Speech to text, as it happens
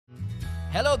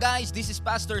Hello guys, this is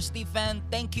Pastor Stephen.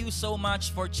 Thank you so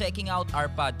much for checking out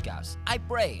our podcast. I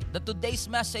pray that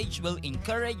today's message will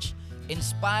encourage,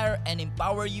 inspire, and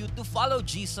empower you to follow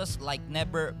Jesus like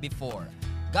never before.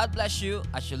 God bless you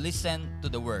as you listen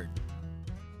to the Word.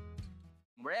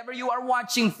 Wherever you are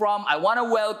watching from, I want to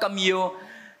welcome you.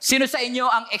 Sino sa inyo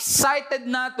ang excited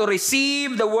na to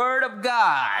receive the Word of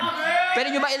God?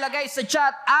 Pwede nyo ba ilagay sa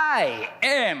chat, I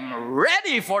am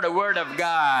ready for the Word of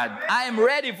God. I am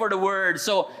ready for the Word.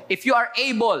 So, if you are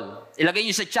able, ilagay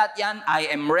nyo sa chat yan, I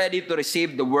am ready to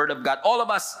receive the Word of God. All of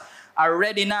us are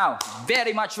ready now. Very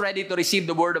much ready to receive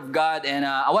the Word of God. And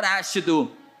I want to ask you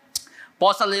to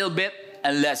pause a little bit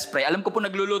and let's pray. Alam ko po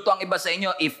nagluluto ang iba sa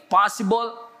inyo. If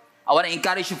possible, I want to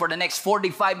encourage you for the next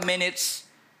 45 minutes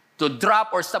to drop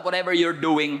or stop whatever you're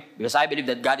doing, because I believe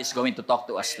that God is going to talk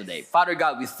to us today. Father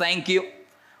God, we thank you,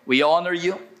 we honor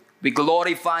you, we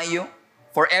glorify you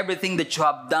for everything that you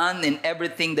have done and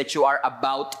everything that you are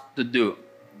about to do.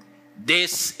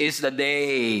 This is the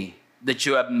day that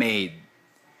you have made.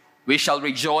 We shall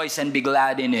rejoice and be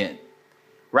glad in it.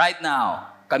 Right now,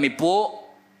 kami po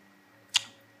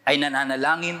ay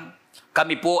nananalangin,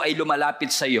 kami po ay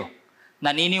lumalapit sa iyo.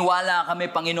 Naniniwala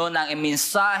kami, Panginoon, na ang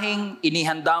mensaheng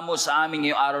inihanda mo sa amin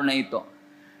ngayong araw na ito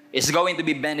is going to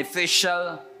be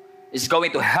beneficial, is going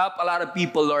to help a lot of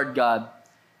people, Lord God.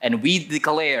 And we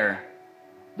declare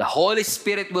the Holy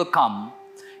Spirit will come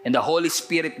and the Holy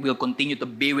Spirit will continue to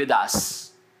be with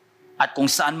us. At kung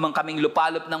saan man kaming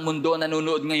lupalop ng mundo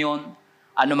nanonood ngayon,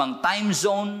 anumang time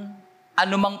zone,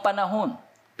 anumang panahon,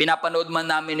 pinapanood man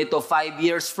namin ito 5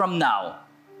 years from now,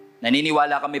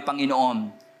 naniniwala kami,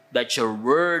 Panginoon, that your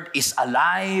word is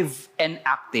alive and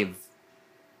active.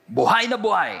 Buhay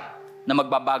na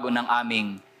magbabago ng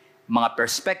aming mga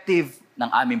perspective, ng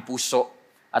aming puso,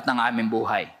 at ng aming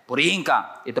buhay. Purihin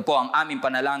ka. Ito po ang aming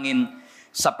panalangin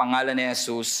sa pangalan ni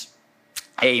Jesus.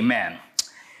 Amen.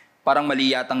 Parang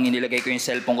mali yatang inilagay ko yung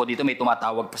cellphone ko dito, may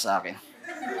tumatawag pa sa akin.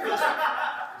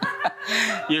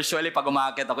 Usually, pag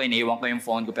umakit ako, iniiwan ko yung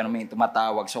phone ko, pero may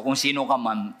tumatawag. So kung sino ka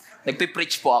man,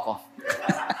 nagpipreach po ako.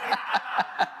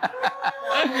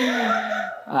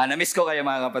 Na-miss ko kayo,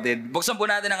 mga kapatid. Buksan po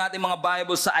natin ang ating mga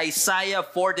Bible sa Isaiah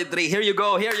 43. Here you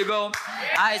go.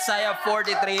 Isaiah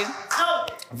 43,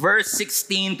 verse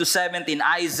 16 to 17.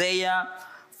 Isaiah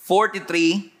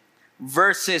 43,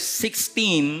 verses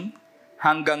 16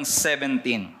 hanggang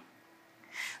 17.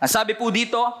 Ang sabi po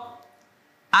dito,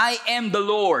 I am the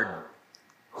Lord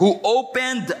who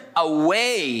opened a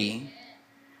way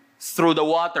through the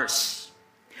waters,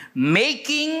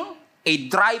 making a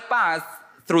dry path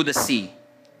through the sea.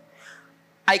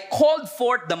 I called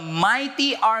forth the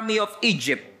mighty army of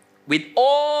Egypt with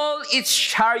all its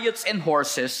chariots and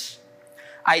horses.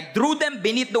 I drew them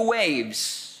beneath the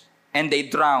waves, and they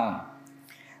drowned.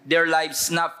 Their lives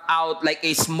snuffed out like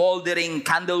a smoldering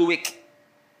candle wick.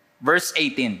 Verse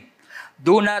 18.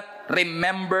 Do not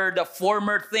remember the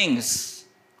former things,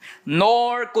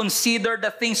 nor consider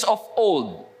the things of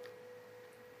old.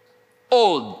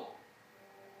 Old.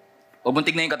 O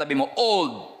buntig na yung katabi mo,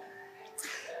 old.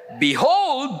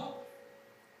 Behold,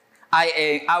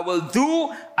 I will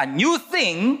do a new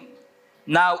thing.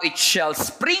 Now it shall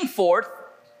spring forth.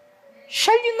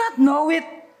 Shall you not know it?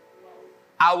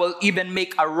 I will even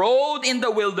make a road in the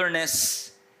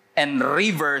wilderness and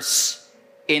rivers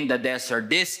in the desert.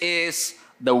 This is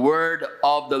the word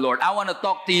of the Lord. I want to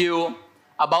talk to you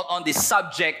about on this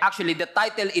subject. Actually, the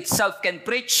title itself can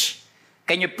preach.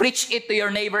 Can you preach it to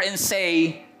your neighbor and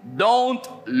say, don't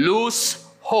lose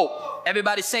hope.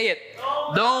 Everybody say it.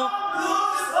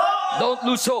 Don't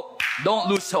lose hope. Don't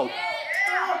lose hope.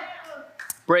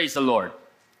 Praise the Lord.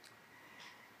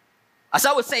 As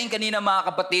I was saying kanina,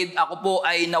 mga kapatid, ako po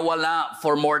ay nawala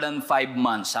for more than 5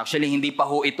 months. Actually, hindi pa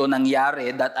ho ito nangyari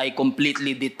that I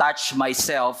completely detached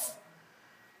myself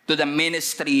to the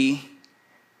ministry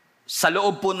sa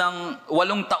loob po ng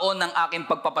 8 taon ng aking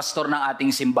pagpapastor ng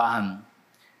ating simbahan.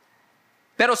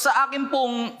 Pero sa akin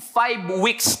pong 5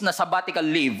 weeks na sabbatical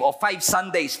leave, o 5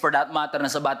 Sundays for that matter na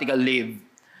sabbatical leave,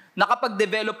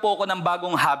 nakapag-develop po ako ng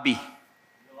bagong hobby.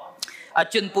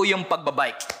 At yun po yung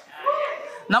pagbabike.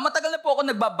 Na matagal na po ako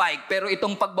nagbabike, pero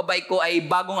itong pagbabike ko ay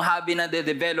bagong hobby na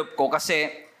de-develop ko kasi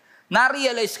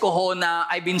na-realize ko ho na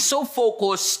I've been so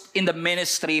focused in the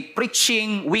ministry,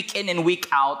 preaching week in and week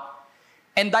out,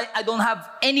 and I don't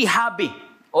have any hobby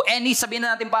o any, sabihin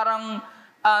na natin parang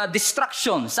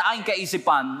distraction sa aking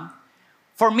kaisipan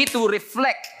for me to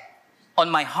reflect on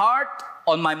my heart,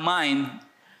 on my mind.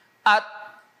 At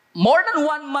more than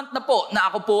 1 month na po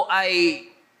na ako po ay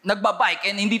nagbabike,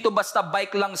 and hindi to basta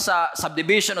bike lang sa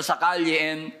subdivision o sa kalye.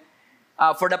 And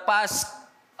for the past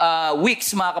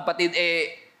weeks, mga kapatid,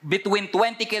 between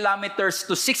 20 kilometers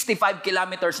to 65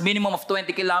 kilometers, minimum of 20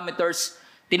 kilometers,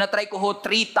 tinatry ko ho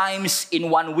 3 times in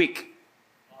 1 week.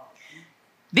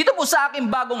 Dito po sa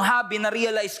aking bagong hobby,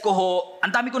 na-realize ko ho,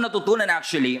 ang dami ko natutunan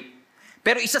actually,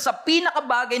 pero isa sa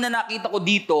pinakabagay na nakita ko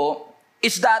dito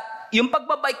is that yung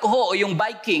pagbabike ko ho, o yung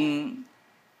biking,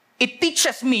 it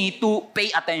teaches me to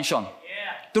pay attention.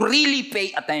 To really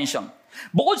pay attention.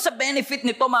 Bukod sa benefit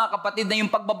nito mga kapatid na yung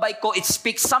pagbabike ko, it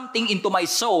speaks something into my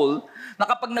soul, na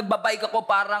kapag nagbabike ako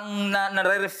parang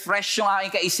nare-refresh yung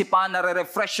aking kaisipan,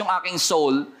 nare-refresh yung aking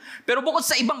soul. Pero bukod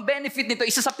sa ibang benefit nito,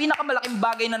 isa sa pinakamalaking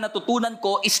bagay na natutunan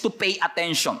ko is to pay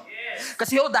attention.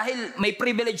 Kasi dahil may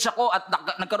privilege ako at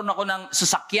nagkaroon ako ng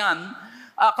sasakyan,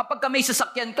 kapag may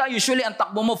sasakyan ka, usually ang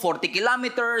takbo mo 40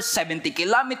 kilometers, 70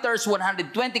 kilometers, 120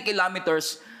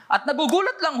 kilometers, at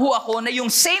nagugulat lang ho ako na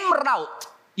yung same route,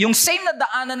 yung same na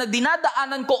daanan na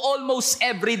dinadaanan ko almost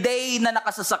every day na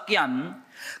nakasasakyan,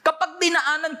 kapag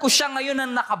dinaanan ko siya ngayon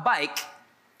na nakabike,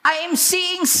 I am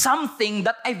seeing something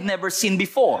that I've never seen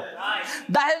before.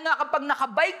 Dahil nga kapag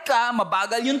nakabike ka,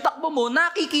 mabagal yung takbo mo,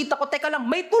 nakikita ko, teka lang,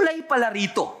 may tulay pala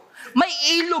rito. May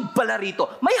ilog pala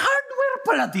rito. May hardware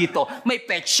pala dito. May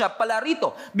pet shop pala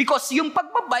rito. Because yung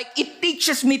pagbabike, it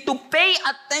teaches me to pay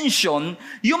attention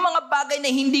yung mga bagay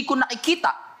na hindi ko nakikita.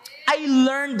 I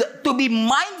learned to be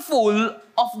mindful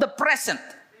of the present.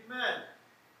 Amen.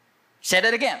 Say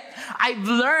that again. I've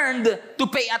learned to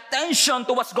pay attention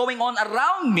to what's going on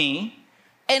around me.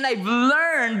 And I've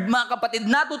learned, mga kapatid,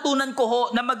 natutunan ko ho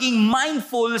na maging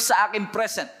mindful sa aking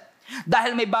present.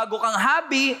 Dahil may bago kang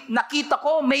hobby, nakita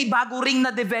ko may bago ring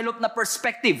na-develop na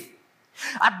perspective.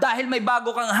 At dahil may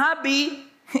bago kang hobby,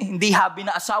 hindi hobby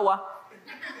na asawa,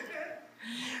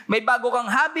 may bago kang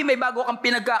hobby, may bago kang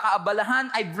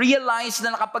pinagkakaabalahan, I've realized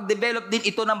na nakapag-develop din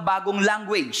ito ng bagong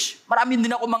language. Marami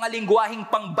din ako mga lingwaheng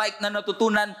pang-bike na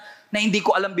natutunan na hindi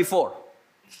ko alam before.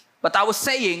 But I was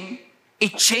saying,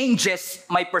 it changes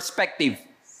my perspective.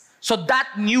 So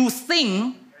that new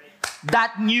thing,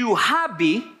 that new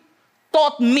hobby,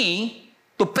 taught me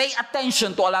to pay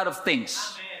attention to a lot of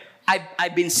things.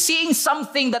 I've been seeing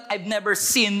something that I've never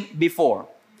seen before.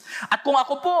 At kung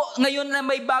ako po ngayon na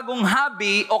may bagong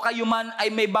hobby o kayo man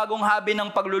ay may bagong hobby ng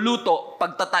pagluluto,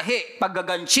 pagtatahi,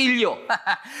 paggaganchilyo,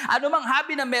 ano mang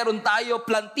hobby na meron tayo,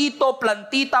 plantito,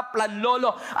 plantita,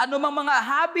 planlolo, ano mang mga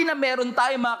hobby na meron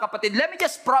tayo mga kapatid, let me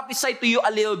just prophesy to you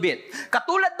a little bit.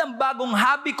 Katulad ng bagong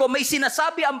hobby ko, may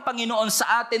sinasabi ang Panginoon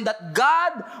sa atin that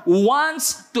God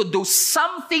wants to do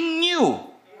something new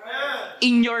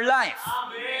in your life.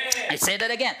 I say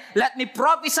that again. Let me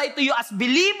prophesy to you as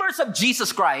believers of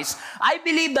Jesus Christ. I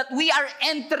believe that we are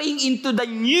entering into the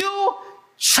new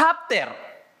chapter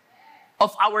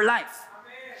of our life.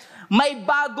 May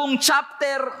bagong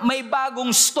chapter, may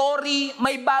bagong story,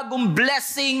 may bagong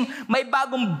blessing, may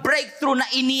bagong breakthrough na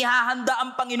inihahanda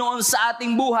ang Panginoon sa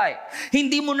ating buhay.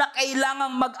 Hindi mo na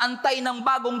kailangang mag-antay ng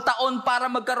bagong taon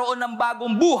para magkaroon ng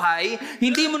bagong buhay.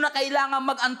 Hindi mo na kailangang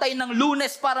mag-antay ng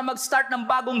Lunes para mag-start ng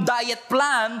bagong diet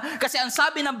plan. Kasi ang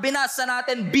sabi ng binasa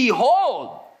natin,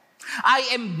 behold,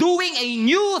 I am doing a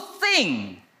new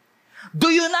thing.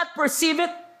 Do you not perceive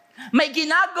it? May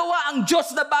ginagawa ang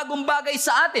Diyos na bagong bagay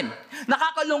sa atin.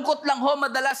 Nakakalungkot lang ho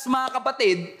madalas mga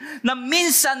kapatid na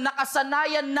minsan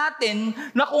nakasanayan natin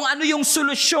na kung ano yung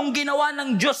solusyong ginawa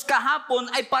ng Diyos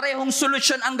kahapon ay parehong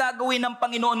solusyon ang gagawin ng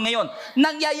Panginoon ngayon.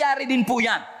 Nangyayari din po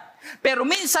yan. Pero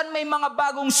minsan may mga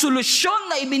bagong solusyon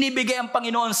na ibinibigay ang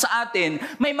Panginoon sa atin.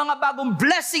 May mga bagong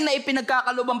blessing na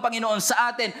ipinagkakalob ang Panginoon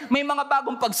sa atin. May mga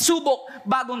bagong pagsubok,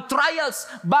 bagong trials,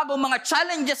 bagong mga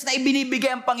challenges na ibinibigay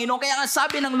ang Panginoon. Kaya nga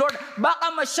sabi ng Lord, baka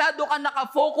masyado ka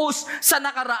nakafocus sa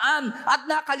nakaraan at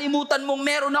nakalimutan mong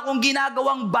meron akong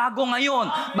ginagawang bago ngayon.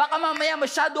 Baka mamaya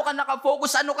masyado ka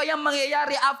nakafocus ano kayang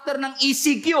mangyayari after ng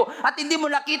ECQ at hindi mo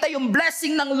nakita yung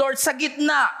blessing ng Lord sa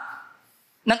gitna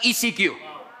ng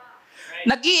ECQ.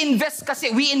 Nag-i-invest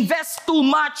kasi, we invest too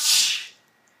much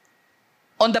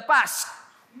on the past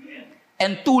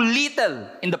and too little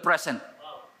in the present.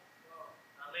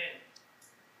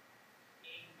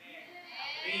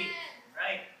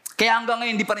 Kaya hanggang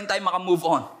ngayon, hindi pa rin tayo makamove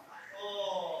on.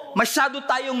 Masyado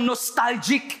tayong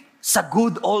nostalgic sa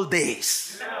good old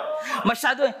days.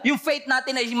 Masyado, yung faith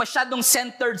natin ay masyadong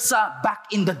centered sa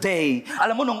back in the day.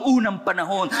 Alam mo, nung unang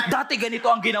panahon, dati ganito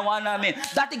ang ginawa namin.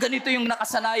 Dati ganito yung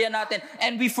nakasanayan natin.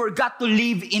 And we forgot to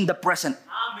live in the present.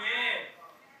 Amen.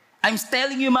 I'm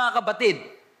telling you mga kapatid,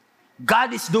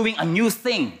 God is doing a new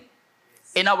thing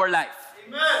in our life.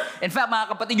 Amen. In fact, mga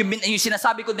kapatid, yung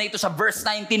sinasabi ko na ito sa verse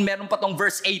 19, meron pa tong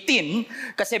verse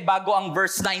 18, kasi bago ang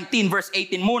verse 19, verse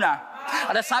 18 muna.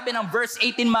 At sabi ng verse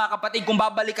 18 mga kapatid, kung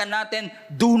babalikan natin,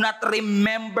 do not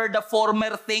remember the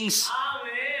former things.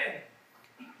 Amen.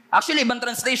 Actually, ibang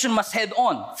translation mas head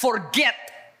on. Forget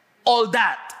all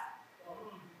that.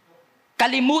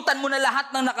 Kalimutan mo na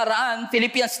lahat ng nakaraan.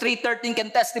 Philippians 3:13 can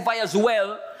testify as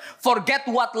well. Forget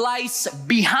what lies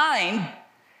behind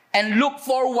and look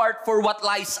forward for what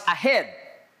lies ahead.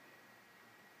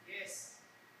 Yes.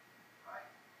 Right.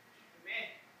 Amen.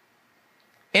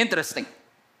 Interesting.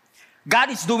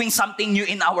 God is doing something new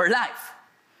in our life.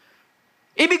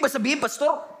 Ibig ba sabihin,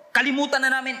 Pastor, kalimutan na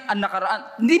namin ang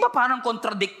nakaraan? Hindi ba parang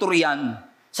contradictory yan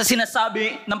sa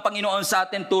sinasabi ng Panginoon sa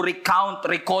atin to recount,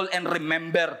 recall, and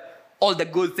remember all the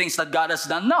good things that God has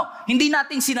done? No. Hindi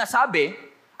natin sinasabi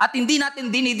at hindi natin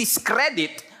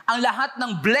dinidiscredit ang lahat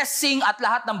ng blessing at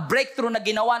lahat ng breakthrough na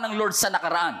ginawa ng Lord sa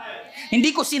nakaraan.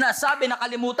 Hindi ko sinasabi na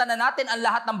kalimutan na natin ang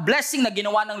lahat ng blessing na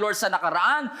ginawa ng Lord sa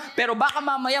nakaraan, pero baka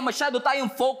mamaya masyado tayong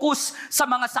focus sa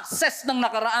mga success ng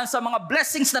nakaraan, sa mga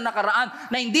blessings na nakaraan,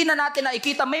 na hindi na natin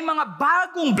nakikita may mga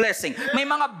bagong blessing, may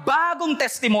mga bagong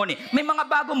testimony, may mga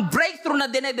bagong breakthrough na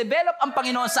dinedevelop ang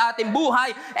Panginoon sa ating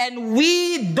buhay, and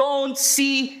we don't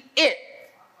see it.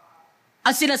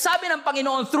 Ang sinasabi ng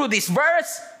Panginoon through this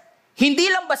verse, hindi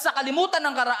lang basta kalimutan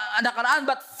ng nakaraan,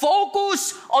 but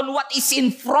focus on what is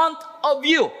in front of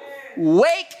you.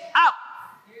 Wake up.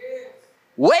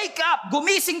 Wake up.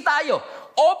 Gumising tayo.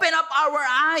 Open up our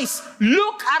eyes.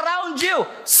 Look around you.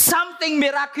 Something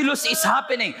miraculous is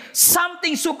happening.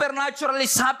 Something supernatural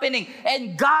is happening.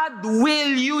 And God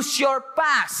will use your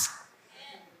past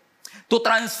to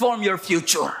transform your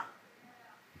future.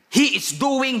 He is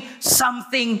doing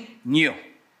something new.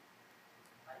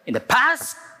 In the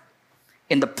past,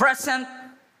 in the present,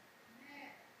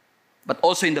 but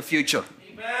also in the future.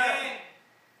 Amen.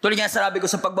 Tuloy nga sinabi ko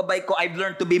sa pagbabay ko, I've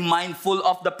learned to be mindful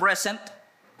of the present,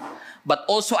 but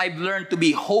also I've learned to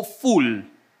be hopeful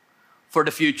for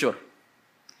the future.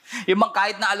 Yung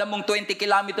kahit na alam mong 20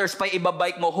 kilometers pa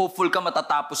ibabike mo, hopeful ka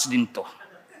matatapos din to.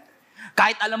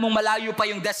 Kahit alam mong malayo pa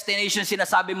yung destination,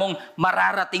 sinasabi mong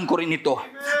mararating ko rin ito.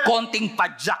 Konting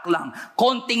padyak lang,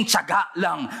 konting tiyaga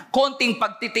lang, konting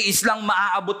pagtitiis lang,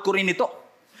 maaabot ko rin ito.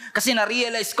 Kasi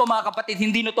na-realize ko, mga kapatid,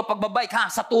 hindi na ito pagbabike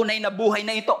sa tunay na buhay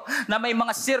na ito, na may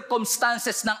mga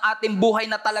circumstances ng ating buhay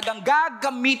na talagang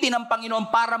gagamitin ng Panginoon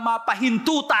para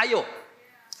mapahinto tayo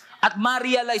at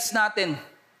ma-realize natin,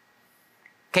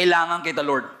 kailangan kita,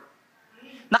 Lord.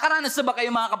 Nakaranas na ba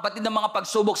kayo, mga kapatid, ng mga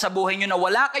pagsubok sa buhay nyo na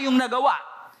wala kayong nagawa,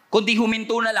 kundi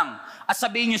huminto na lang at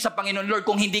sabihin nyo sa Panginoon, Lord,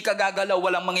 kung hindi ka gagalaw,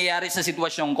 walang mangyayari sa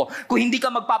sitwasyon ko. Kung hindi ka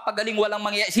magpapagaling, walang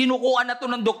mangyayari. Sinukuan na to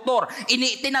ng doktor.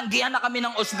 Tinanggihan na kami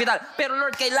ng ospital. Pero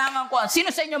Lord, kailangan ko.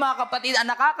 Sino sa inyo, mga kapatid,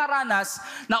 ang nakakaranas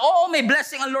na oo, may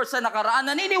blessing ang Lord sa nakaraan,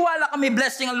 naniniwala ka may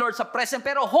blessing ang Lord sa present,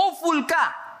 pero hopeful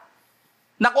ka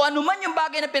na kung ano man yung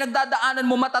bagay na pinagdadaanan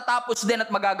mo, matatapos din at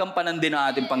magagampanan din ng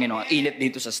ating Panginoon. Init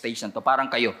dito sa station to. Parang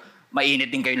kayo,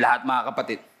 mainit din kayo lahat, mga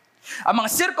kapatid. Ang mga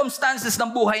circumstances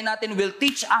ng buhay natin will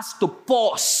teach us to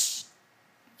pause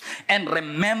and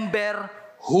remember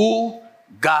who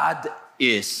God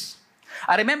is.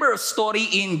 I remember a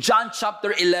story in John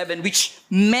chapter 11 which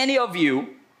many of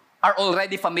you are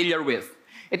already familiar with.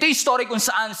 Ito yung story kung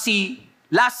saan si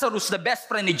Lazarus, the best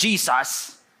friend ni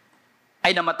Jesus,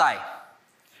 ay namatay.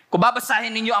 Kung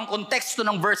babasahin ninyo ang konteksto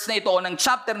ng verse na ito o ng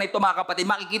chapter na ito, mga kapatid,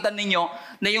 makikita ninyo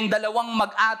na yung dalawang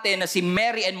mag-ate na si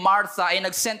Mary and Martha ay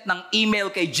nag-send ng email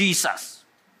kay Jesus.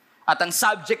 At ang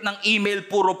subject ng email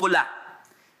puro pula.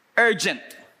 Urgent.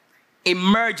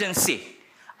 Emergency.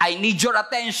 I need your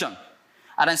attention.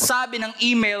 At ang sabi ng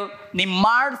email ni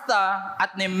Martha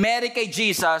at ni Mary kay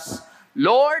Jesus,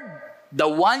 Lord, the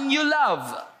one you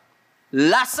love,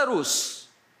 Lazarus,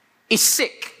 is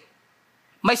sick.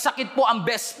 May sakit po ang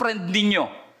best friend ninyo.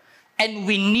 And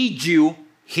we need you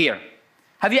here.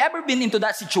 Have you ever been into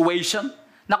that situation?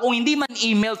 Na kung hindi man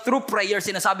email, through prayer,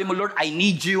 sinasabi mo, Lord, I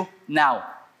need you now.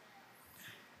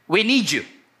 We need you.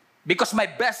 Because my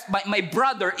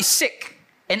brother is sick.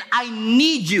 And I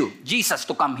need you, Jesus,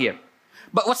 to come here.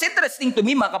 But what's interesting to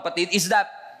me, mga kapatid, is that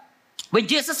when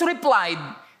Jesus replied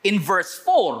in verse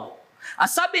 4, ang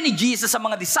sabi ni Jesus sa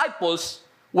mga disciples,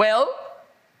 well,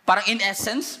 parang in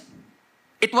essence,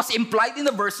 it was implied in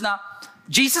the verse na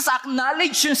Jesus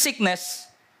acknowledged yung sickness,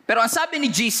 pero ang sabi ni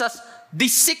Jesus,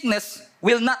 this sickness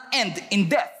will not end in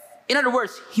death. In other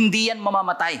words, hindi yan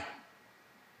mamamatay.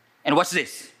 And watch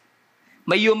this.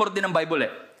 May humor din ng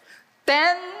Bible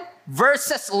 10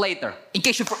 verses later, in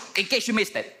case you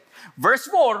missed it. Verse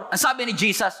 4, ang sabi ni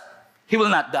Jesus, he will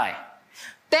not die.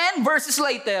 10 verses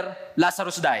later,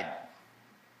 Lazarus died.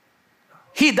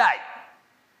 He died.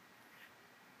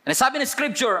 And sabi ng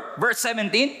scripture, verse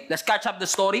 17, let's catch up the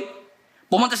story.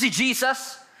 Pumunta si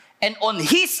Jesus, and on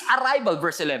his arrival,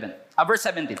 verse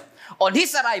 17, on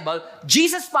his arrival,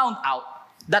 Jesus found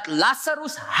out that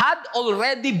Lazarus had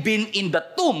already been in the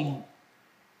tomb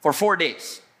for 4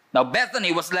 days. Now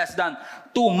Bethany was less than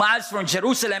 2 miles from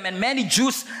Jerusalem, and many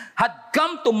Jews had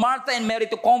come to Martha and Mary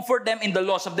to comfort them in the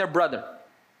loss of their brother.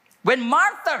 When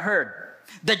Martha heard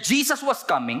that Jesus was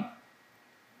coming,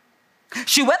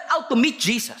 she went out to meet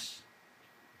Jesus.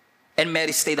 And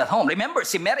Mary stayed at home. Remember,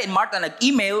 si Mary and Martha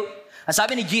nag-email. Ang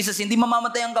sabi ni Jesus, hindi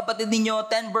mamamatay ang kapatid ninyo.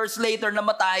 10 verse later,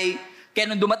 namatay. Kaya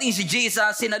nung dumating si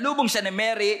Jesus, sinalubong siya ni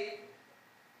Mary.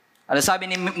 Ano sabi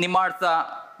ni Martha,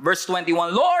 verse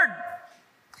 21, Lord,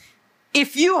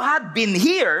 if you had been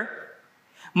here,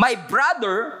 my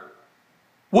brother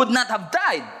would not have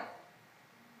died.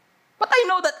 But I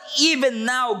know that even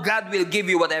now, God will give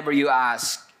you whatever you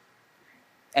ask.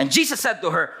 And Jesus said to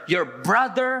her, your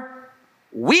brother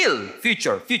will,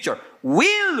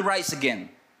 will rise again.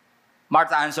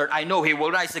 Martha answered, I know he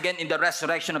will rise again in the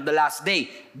resurrection of the last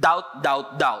day. Doubt,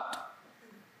 doubt, doubt.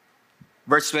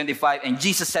 Verse 25, and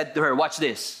Jesus said to her, watch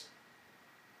this.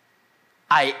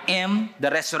 I am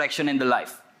the resurrection and the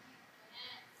life.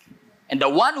 And the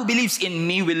one who believes in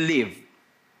me will live,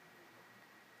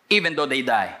 even though they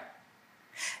die.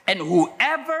 And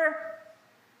whoever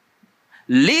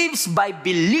lives by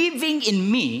believing in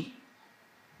me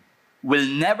will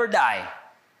never die.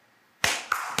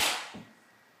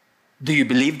 Do you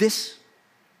believe this?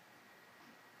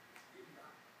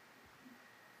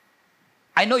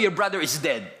 I know your brother is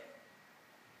dead.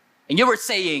 And you were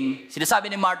saying, sinasabi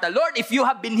ni Martha, Lord, if you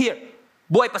have been here,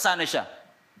 buhay pa sana siya.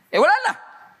 Eh wala na.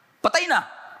 Patay na.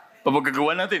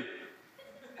 Pagagawa natin.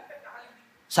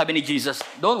 Sabi ni Jesus,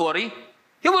 don't worry.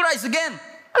 He will rise again.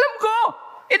 Alam ko,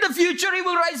 in the future, He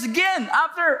will rise again.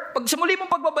 After, pag sa muli mong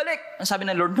pagbabalik. Ang sabi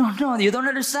ng Lord, no, you don't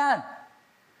understand.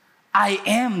 I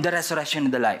am the resurrection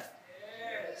and the life.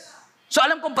 So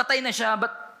alam kong patay na siya,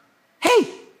 but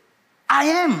hey,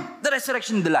 I am the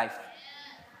resurrection and the life.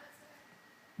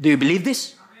 Do you believe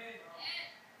this?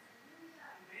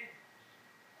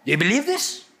 Do you believe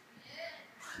this?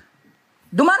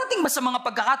 Dumarating ba sa mga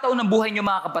pagkakataon ng buhay niyo,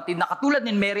 mga kapatid, na katulad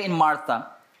ni Mary and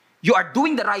Martha, you are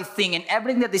doing the right thing and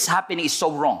everything that is happening is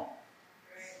so wrong.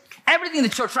 Everything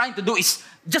that you're trying to do is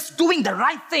just doing the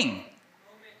right thing.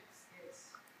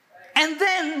 And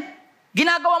then,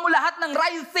 ginagawa mo lahat ng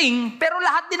right thing, pero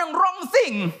lahat din ng wrong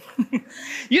thing.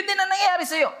 Yun din ang nangyayari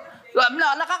sa'yo.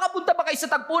 Nakakapunta ba kayo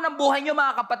sa tagpo ng buhay niyo,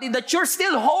 mga kapatid, that you're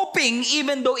still hoping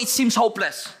even though it seems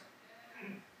hopeless?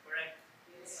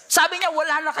 Sabi niya,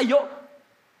 wala na kayo.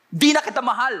 Di na kita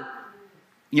mahal.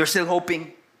 You're still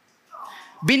hoping.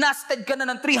 Binasted ka na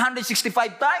ng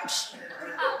 365 times.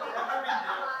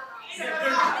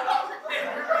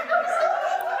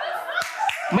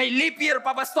 May leap year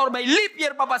pa, pastor. May leap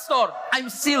year pa, pastor.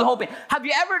 I'm still hoping. Have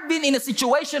you ever been in a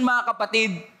situation, mga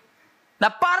kapatid, na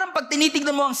parang pag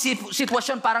tinitignan mo ang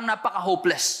sitwasyon, parang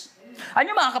napaka-hopeless?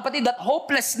 Ano mga kapatid, that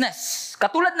hopelessness,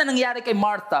 katulad na nangyari kay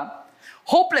Martha,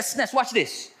 hopelessness, watch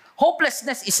this.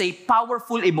 Hopelessness is a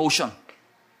powerful emotion.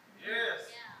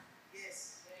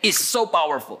 It's so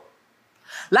powerful.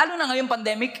 Lalo na ngayong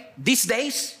pandemic, these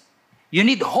days, you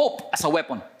need hope as a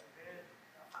weapon.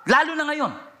 Lalo na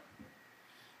ngayon.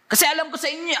 Kasi alam ko sa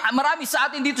inyo, marami sa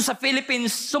atin dito sa Philippines,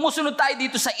 sumusunod tayo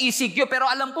dito sa ECQ, pero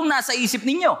alam kong nasa isip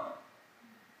ninyo.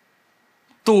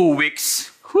 2 weeks.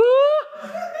 Woo!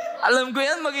 Alam ko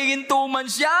yan, magiging 2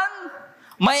 months yan.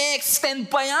 May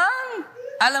extend pa yan.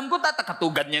 Alam ko,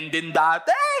 tatakatugan yan din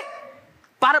dati.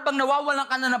 Para bang nawawalan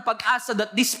ka na ng pag-asa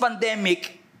that this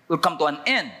pandemic will come to an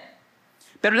end.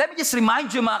 Pero let me just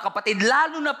remind you, mga kapatid,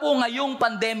 lalo na po ngayong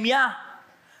pandemya,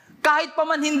 kahit pa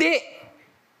man hindi,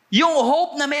 yung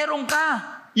hope na meron ka,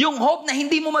 yung hope na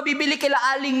hindi mo mabibili kila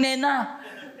Aling Nena,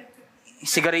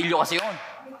 sigarilyo kasi yun.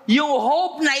 Yung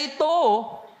hope na ito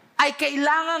ay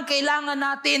kailangan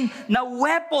natin na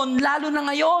weapon lalo na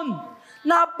ngayon.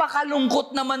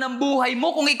 Napakalungkot naman ang buhay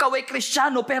mo kung ikaw ay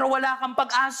Kristiyano pero wala kang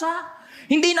pag-asa.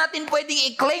 Hindi natin pwedeng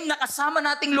i-claim na kasama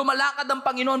nating lumalakad ang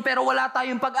Panginoon pero wala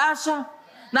tayong pag-asa.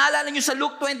 Naalala niyo sa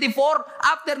Luke 24,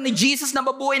 after ni Jesus na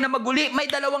mabuhay na maguli, may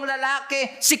 2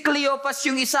 lalaki, si Cleopas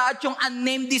yung isa at yung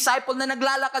unnamed disciple na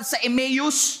naglalakad sa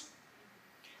Emmaus,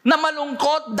 na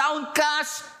malungkot,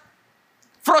 downcast,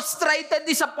 frustrated,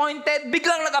 disappointed.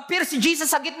 Biglang nag-appear si Jesus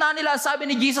sa gitna nila.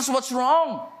 Sabi ni Jesus, what's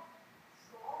wrong?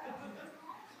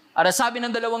 At sabi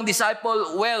ng 2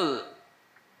 disciple, well,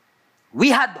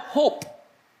 we had hope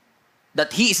that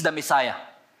He is the Messiah.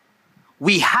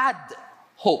 We had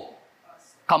hope.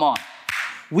 Come on.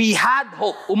 We had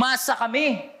hope. Umasa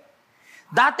kami.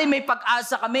 Dati may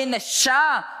pag-asa kami na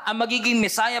Siya ang magiging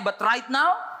Messiah, but right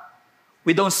now,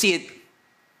 we don't see it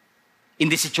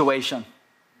in this situation.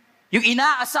 Yung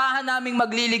inaasahan naming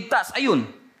magliligtas, ayun,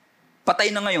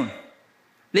 patay na ngayon.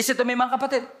 Listen to me mga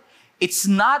kapatid. It's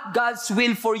not God's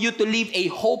will for you to live a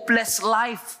hopeless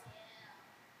life.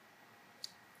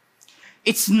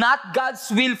 It's not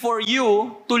God's will for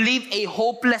you to live a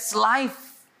hopeless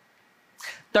life.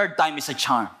 Third time is a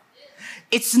charm.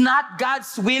 It's not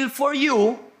God's will for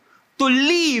you to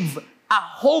live a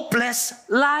hopeless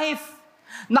life.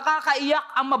 Nakakaiyak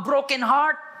ang ma-broken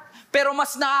heart, pero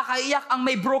mas nakakaiyak ang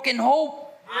may broken hope.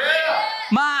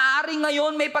 Maaari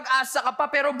ngayon may pag-asa ka pa,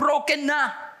 pero broken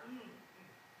na.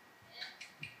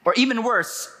 Or even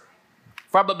worse,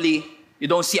 probably you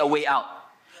don't see a way out.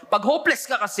 Pag hopeless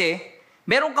ka kasi,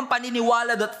 meron kang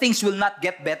paniniwala that things will not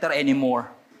get better anymore.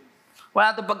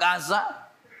 Wala itong pag-asa,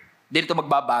 hindi ito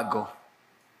magbabago.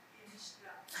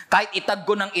 Kahit itag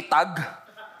ko ng itag,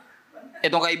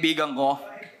 itong kaibigan ko,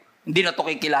 hindi na ito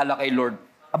kikilala kay Lord.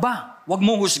 Aba, wag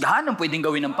mong husgahan ang pwedeng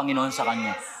gawin ng Panginoon sa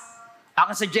kanya.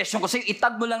 Aking suggestion ko sa'yo,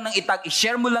 itag mo lang ng itag,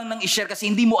 i-share mo lang ng i-share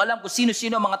kasi hindi mo alam kung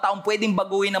sino-sino ang mga taong pwedeng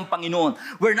baguhin ng Panginoon.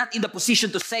 We're not in the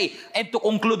position to say and to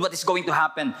conclude what is going to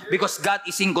happen because God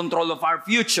is in control of our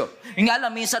future. Yung nga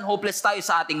lang, minsan hopeless tayo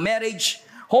sa ating marriage,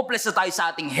 hopeless na tayo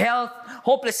sa ating health,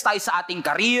 hopeless tayo sa ating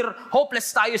career,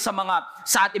 hopeless tayo sa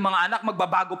ating mga anak,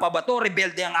 magbabago pa ba to,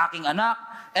 rebelde ang aking anak.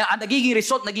 Ang nagiging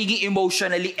result, nagiging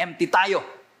emotionally empty tayo.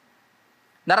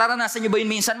 Nararanasan niyo ba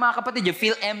yun minsan mga kapatid? You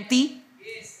feel empty?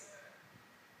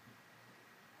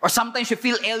 Or sometimes you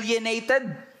feel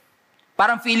alienated.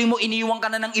 Parang feeling mo iniwan ka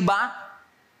na ng iba.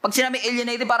 Pag sinabi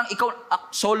alienated, parang ikaw,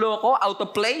 solo ko, out of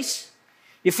place.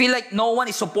 You feel like no one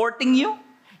is supporting you.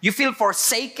 You feel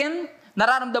forsaken.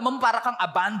 Nararamdaman mo parang kang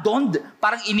abandoned.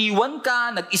 Parang iniwan ka,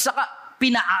 nag-isa ka,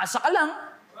 pinaasa ka lang.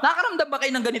 Nakakaramdam ba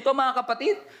kayo ng ganito mga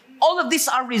kapatid? All of these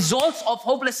are results of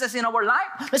hopelessness in our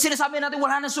life. Na sinasabi natin,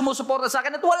 wala nang sumusuporta sa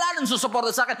akin at wala nang susuporta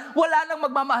sa akin. Wala nang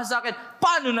magmamahal sa akin.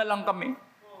 Paano na lang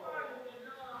kami?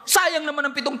 Sayang naman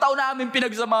ang 7 taon namin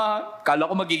pinagsamahan. Kala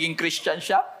ko magiging Christian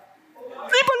siya.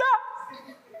 Di pala.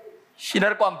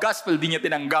 Sinare ko ang gospel, di niya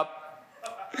tinanggap.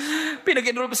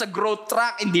 Pinag-enroll pa sa growth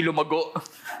track, hindi lumago.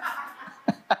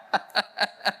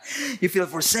 You feel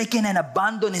forsaken and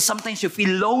abandoned and sometimes you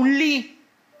feel lonely.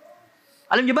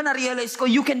 Alam niyo ba, na-realize ko,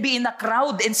 you can be in a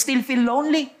crowd and still feel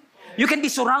lonely. You can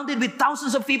be surrounded with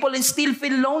thousands of people and still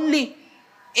feel lonely.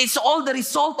 It's all the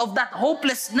result of that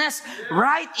hopelessness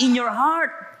right in your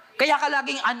heart. Kaya ka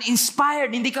laging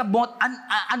uninspired, hindi ka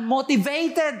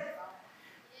unmotivated.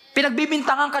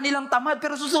 Pinagbibintangan ka nilang tamad,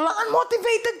 pero susulang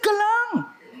unmotivated ka lang.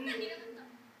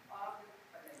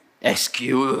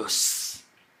 Excuse.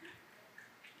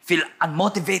 Feel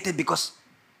unmotivated because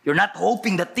you're not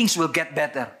hoping that things will get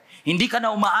better. Hindi ka na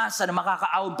umaasa na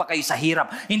makakaahon pa kayo sa hirap.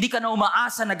 Hindi ka na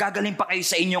umaasa na gagaling pa kayo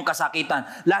sa inyong kasakitan.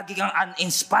 Lagi kang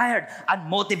uninspired,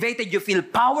 unmotivated. You feel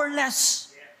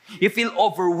powerless. You feel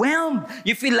overwhelmed.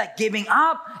 You feel like giving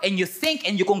up. And you think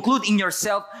and you conclude in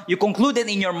yourself, you concluded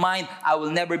in your mind, I will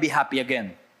never be happy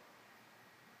again.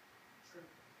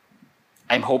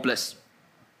 I'm hopeless.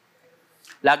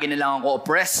 Lagi na lang ako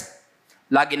oppressed.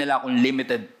 Lagi na lang akong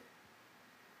limited.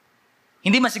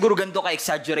 Hindi man siguro ganito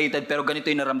ka-exaggerated, pero ganito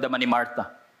yung naramdaman ni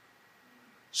Martha.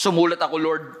 Sumulat ako,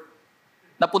 Lord.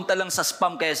 Napunta lang sa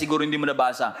spam, kaya siguro hindi mo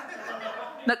nabasa.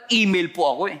 Nag-email po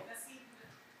ako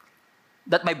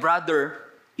that my brother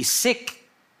is sick.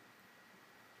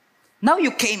 Now you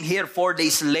came here 4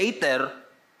 days later.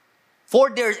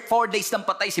 4 days nang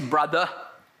patay si brother.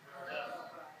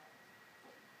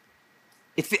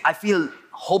 I feel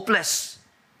hopeless.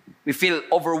 We feel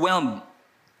overwhelmed.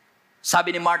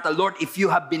 Sabi ni Martha, Lord, if you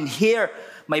have been here,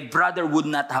 my brother would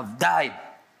not have died.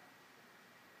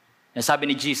 And sabi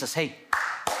ni Jesus, hey,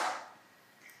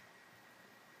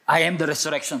 I am the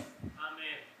resurrection.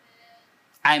 Amen.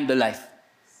 I am the life.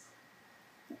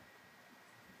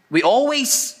 We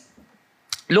always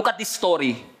look at this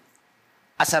story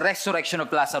as a resurrection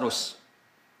of Lazarus.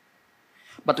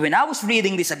 But when I was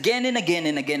reading this again and again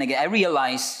and again, I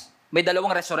realized may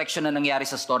dalawang resurrection na nangyari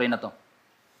sa story na to.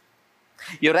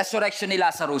 Yung resurrection ni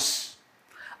Lazarus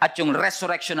at yung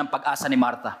resurrection ng pag-asa ni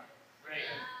Martha.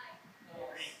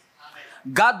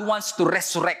 God wants to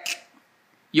resurrect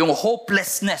yung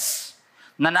hopelessness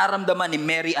na naramdaman ni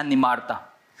Mary and ni Martha.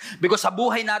 Because sa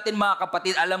buhay natin mga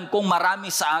kapatid, alam kong marami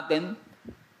sa atin,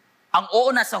 ang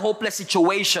nasa hopeless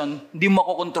situation, hindi mo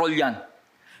makokontrol yan.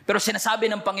 Pero sinasabi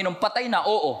ng Panginoon, patay na,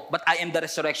 oo, but I am the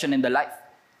resurrection and the life.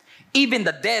 Even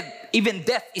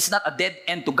death is not a dead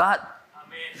end to God.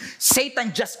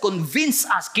 Satan just convinced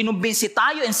us, kinumbinsi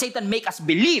tayo, and Satan make us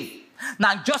believe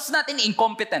na ang Diyos natin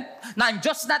incompetent, na ang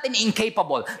Diyos natin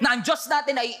incapable, na ang Diyos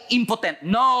natin ay impotent.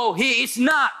 No, He is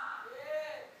not.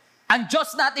 Ang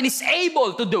Diyos natin is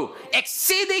able to do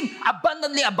exceeding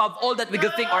abundantly above all that we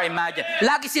could think or imagine.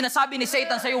 Lagi sinasabi ni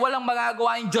Satan sa'yo, walang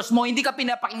magagawa yung Diyos mo. Hindi ka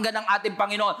pinapakinggan ng ating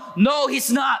Panginoon. No,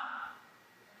 He's not.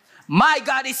 My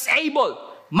God is able.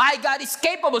 My God is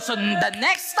capable. So the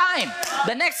next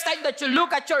time that you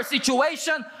look at your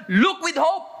situation, look with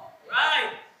hope.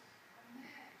 Right.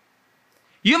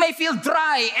 You may feel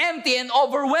dry, empty, and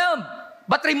overwhelmed.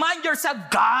 But remind yourself,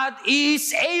 God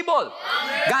is able.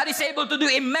 God is able to do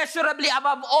immeasurably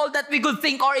above all that we could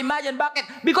think or imagine.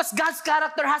 Bakit? Because God's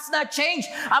character has not changed.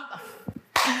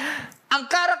 Ang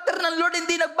character ng Lord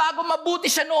hindi nagbago.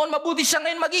 Mabuti siya noon, mabuti siya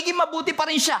ngayon, magiging mabuti pa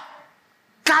rin siya.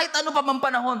 Kahit ano pa mang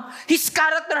panahon. His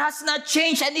character has not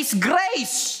changed, and His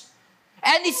grace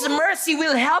and His mercy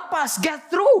will help us get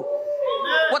through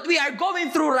what we are going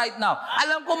through right now.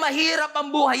 Alam ko mahirap ang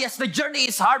buhay. Yes, the journey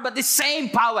is hard, but the same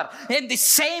power and the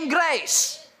same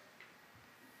grace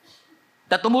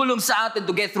that tumulong sa atin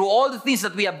to get through all the things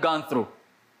that we have gone through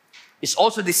is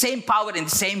also the same power and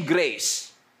the same grace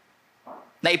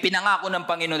na ipinangako ng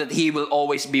Panginoon that He will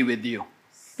always be with you.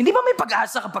 Hindi ba may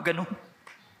pag-asa kapag ganun?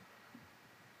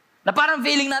 Na parang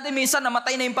feeling natin minsan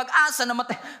namatay na yung pag-asa,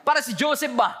 namatay. Para si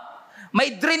Joseph ba?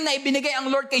 May dream na ibinigay ang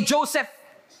Lord kay Joseph.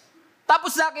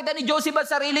 Tapos nakita ni Joseph at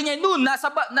sarili niya noon,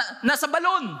 nasa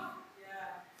balon.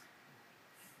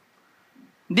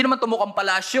 Hindi naman tumukang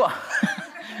palasyo.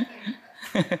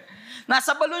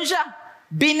 Nasa balon siya.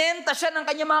 Binenta siya ng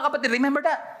kanyang mga kapatid. Remember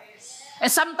that?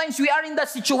 And sometimes we are in that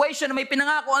situation na may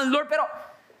pinangako ang Lord, pero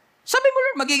sabi mo,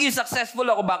 Lord, magiging successful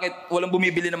ako. Bakit walang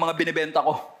bumibili ng mga binibenta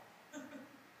ko?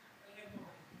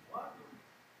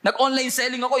 Nag-online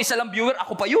selling ako, isa lang viewer,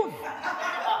 ako pa yun.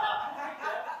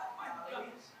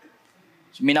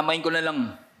 So, minamain ko na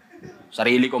lang.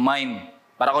 Sarili ko mine.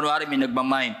 Para kunwari, may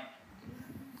nagmamine.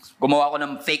 Gumawa ko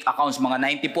ng fake accounts,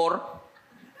 mga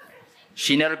 94.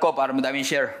 Shinare ko para madaming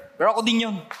share. Pero ako din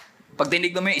yun. Pag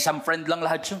tinignan mo yun, isang friend lang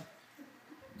lahat yun.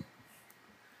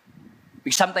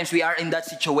 Because sometimes we are in that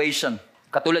situation.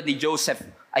 Katulad ni Joseph.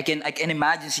 I can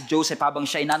imagine si Joseph habang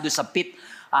siya nandun sa pit,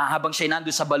 habang siya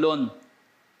nandun sa balon.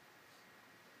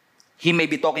 He may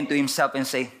be talking to himself and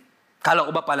say, kala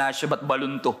ko ba palasyo, ba't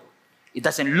balon to? It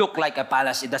doesn't look like a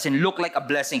palace. It doesn't look like a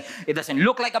blessing. It doesn't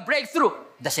look like a breakthrough.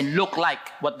 It doesn't look like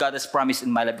what God has promised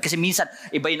in my life. Kasi minsan,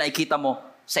 iba yung nakikita mo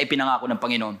sa ipinangako ng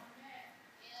Panginoon.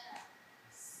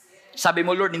 Sabi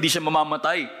mo, Lord, hindi siya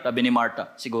mamamatay. Sabi ni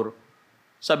Martha, siguro.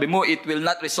 Sabi mo, it will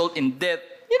not result in death.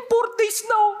 In 4 days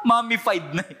now,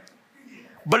 mummified na.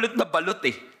 Balot na balot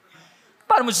eh.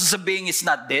 Paano mo sasabihin it's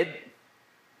not dead?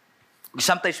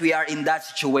 Sometimes we are in that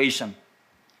situation.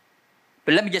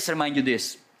 But let me just remind you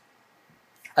this.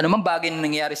 Ano mang bagay na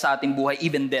nangyayari sa ating buhay,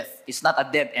 even death, is not a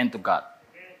dead end to God.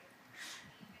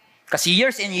 Kasi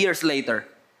years and years later,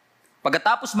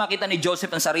 pagkatapos makita ni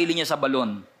Joseph ang sarili niya sa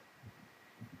balon,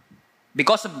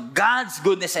 because of God's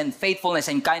goodness and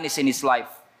faithfulness and kindness in his life,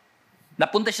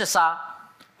 napunta siya sa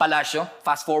palasyo,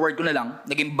 fast forward ko na lang,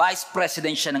 naging vice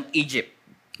president siya ng Egypt.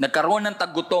 Nagkaroon ng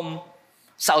tagutom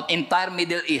sa entire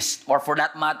Middle East, or for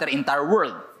that matter, entire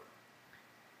world.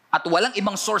 At walang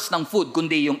ibang source ng food,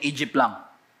 kundi yung Egypt lang.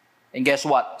 And guess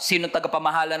what? Sino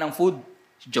tagapamahala ng food?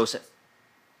 Si Joseph.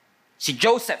 Si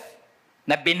Joseph,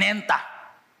 na binenta.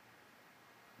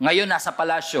 Ngayon nasa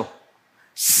palasyo.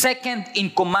 Second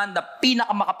in command na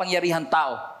pinakamakapangyarihang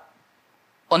tao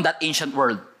on that ancient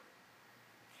world.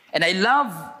 And I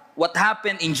love what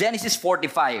happened in Genesis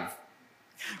 45.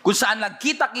 Kung saan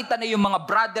nagkita-kita na yung mga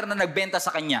brother na nagbenta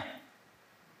sa kanya.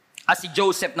 At si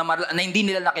Joseph na hindi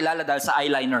nila nakilala dahil sa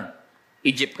eyeliner.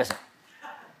 Egypt kasi.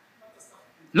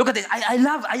 Look at this.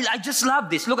 I just love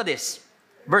this. Look at this.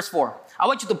 Verse 4. I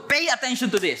want you to pay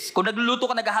attention to this. Kung nagluluto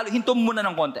ka, naghahalo, hinto mo muna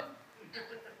ng konti.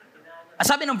 Ang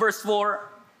sabi ng verse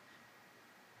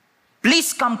 4,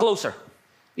 please come closer,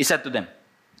 he said to them.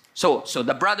 So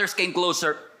the brothers came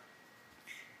closer,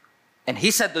 and he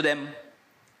said to them,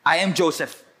 I am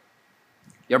Joseph,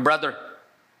 your brother,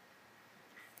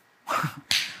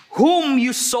 whom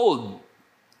you sold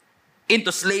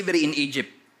into slavery in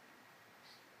Egypt.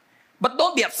 But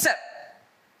don't be upset.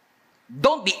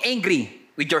 Don't be angry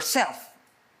with yourself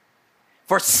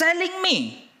for selling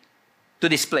me to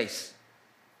this place.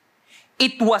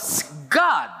 It was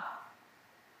God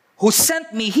who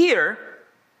sent me here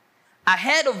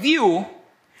ahead of you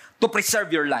to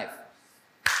preserve your life.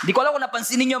 Di ko alam kung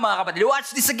napansinin niyo mga kapatid.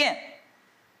 Watch this again.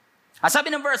 Ang sabi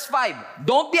ng verse 5,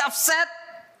 don't be upset.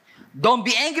 Don't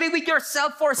be angry with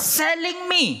yourself for selling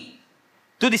me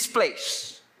to this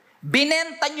place.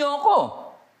 Binenta niyo ako.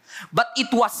 But it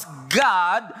was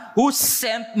God who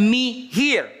sent me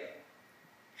here.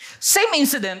 Same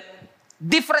incident,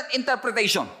 different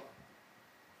interpretation.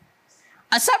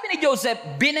 Ang sabi ni Joseph,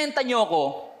 binenta niyo ako,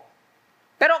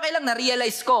 pero okay lang,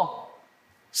 na-realize ko,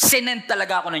 sinent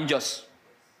talaga ako ng Diyos.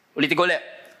 Ulitin ko ulit.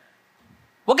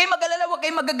 Huwag kayong mag-alala, huwag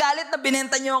kayong magagalit na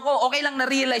binenta niyo ako. Okay lang,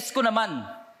 na-realize ko naman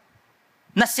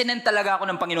na sinent talaga ako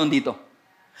ng Panginoon dito.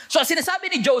 So, sinasabi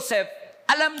ni Joseph,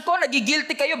 alam ko,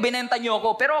 nagigilty kayo, binenta niyo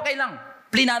ako, pero okay lang,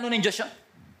 plinano ng Diyos yun.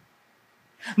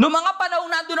 Noong mga panahon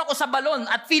nandun ako sa balon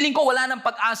at feeling ko wala ng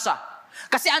pag-asa.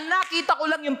 Kasi ang nakita ko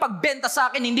lang yung pagbenta sa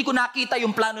akin, hindi ko nakita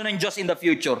yung plano ng Diyos in the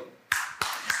future.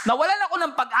 Nawalan ako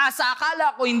ng pag-asa,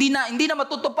 akala ko hindi na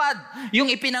matutupad yung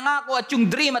ipinangako at yung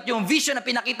dream at yung vision na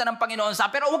pinakita ng Panginoon sa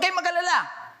akin. Pero huwag kayong mag-alala.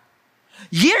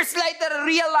 Years later,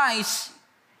 realize,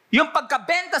 yung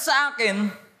pagkabenta sa akin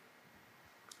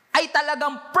ay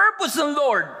talagang purpose ng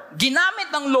Lord,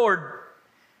 ginamit ng Lord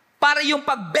para yung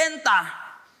pagbenta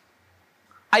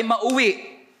ay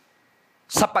mauwi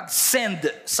sa pag-send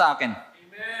sa akin.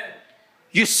 Amen.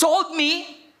 You sold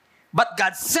me, but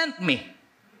God sent me.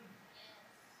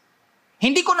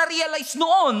 Hindi ko na-realize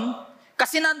noon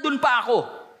kasi nandun pa ako.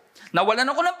 Nawalan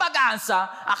ako ng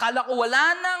pag-asa, akala ko wala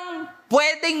nang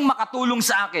pwedeng makatulong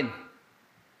sa akin.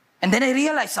 And then I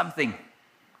realized something.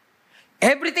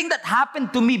 Everything that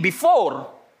happened to me before,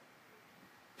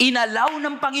 inalaw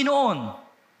ng Panginoon.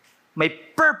 May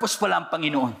purpose pala ang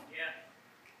Panginoon.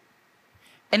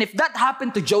 And if that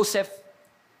happened to Joseph,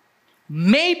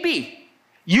 maybe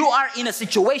you are in a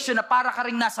situation na para ka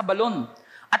rin nasa balon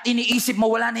at iniisip mo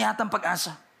wala na yata ang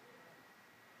pag-asa.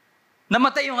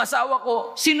 Namatay yung asawa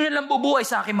ko, sino nilang bubuhay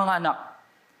sa aking mga anak?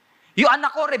 Yung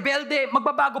anak ko, rebelde,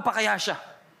 magbabago pa kaya siya?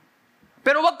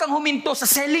 Pero wag kang huminto sa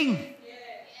selling.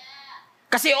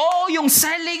 Kasi yung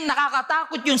selling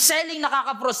nakakatakot, yung selling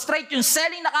nakaka-frustrate, yung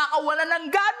selling nakakawala ng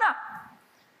gana.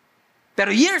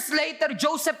 Pero years later,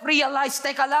 Joseph realized,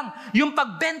 teka lang, yung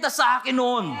pagbenta sa akin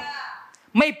noon,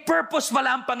 may purpose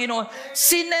pala ang Panginoon.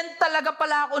 Sinent talaga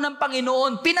pala ako ng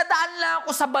Panginoon. Pinadaan lang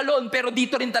ako sa balon, pero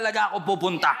dito rin talaga ako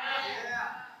pupunta.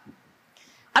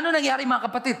 Ano nangyari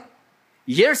mga kapatid?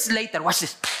 Years later, watch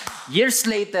this. Years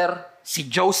later, si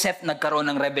Joseph nagkaroon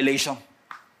ng revelation.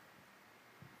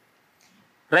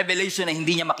 Revelation na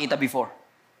hindi niya makita before.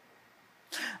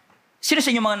 Sino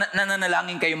sa inyo mga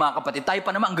nananalangin kayo mga kapatid? Tayo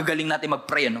pa naman, ang gagaling natin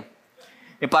mag-pray, ano?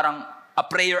 Parang, a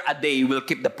prayer a day will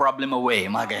keep the problem away.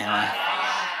 Mga ganyan.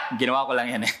 Ginawa ko lang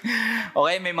yan eh.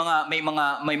 Okay,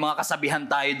 may mga kasabihan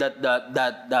tayo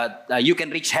that you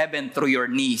can reach heaven through your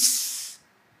knees.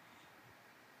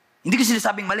 Hindi ko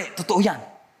sinasabing mali. Totoo yan.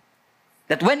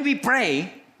 That when we pray,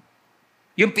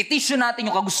 yung petition natin,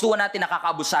 yung kagustuhan natin,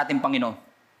 nakakaabot sa ating Panginoon.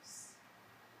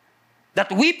 That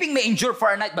weeping may endure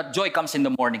for a night, but joy comes in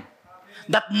the morning.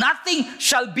 That nothing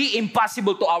shall be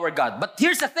impossible to our God. But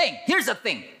here's the thing.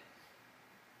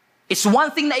 It's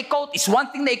one thing na i-quote, it's one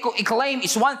thing na i-claim,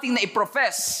 it's one thing na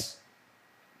i-profess.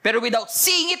 Pero without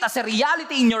seeing it as a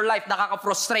reality in your life,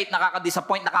 nakaka-frustrate,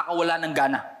 nakaka-disappoint, nakakawala ng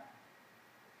gana.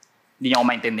 Hindi niyo ako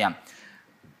maintindihan.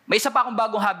 May isa pa akong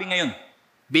bagong hobby ngayon.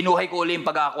 Binuhay ko uli yung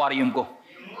pag-aquarium ko.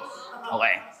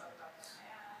 Okay.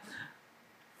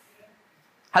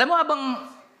 Alam mo,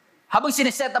 habang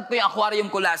sineset up ko yung aquarium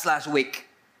ko last week,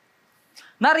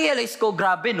 na-realize ko,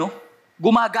 grabe no,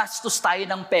 gumagastos tayo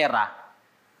ng pera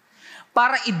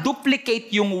para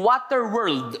i-duplicate yung water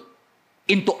world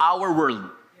into our world.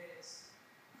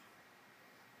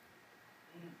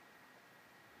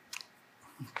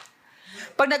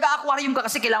 Pag nag-aquarium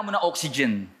ka kasi kailangan mo ng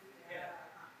oxygen.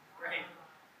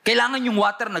 Kailangan yung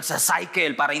water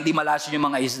nagsacycle para hindi malason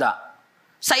yung mga isda.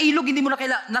 Sa ilog, hindi mo na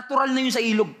kailangan. Natural na yun sa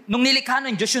ilog. Nung nilikha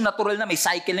ng Diyos yun, natural na, may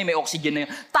cycle na, may oxygen na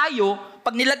yun. Tayo,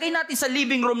 pag nilagay natin sa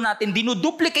living room natin,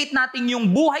 dinuduplicate natin yung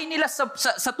buhay nila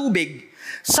sa tubig,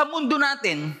 sa mundo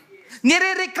natin,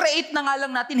 nire-recreate na nga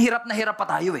lang natin, hirap na hirap pa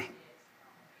tayo eh.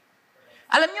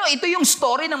 Alam nyo, ito yung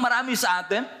story ng marami sa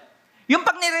atin. Yung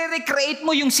pag nire-recreate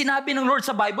mo yung sinabi ng Lord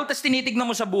sa Bible, tapos tinitignan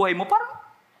mo sa buhay mo, parang,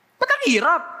 ba't ang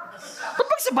hirap? Ba't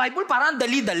pag sa Bible, parang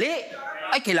dali-dali?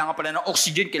 Ay, kailangan pala ng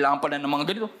oxygen, kailangan pala ng mga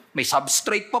ganito. May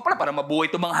substrate pa pala para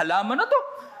mabuhay itong mga halaman na to.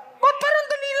 Ba't parang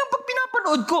dali lang pag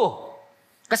pinapanood ko?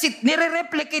 Kasi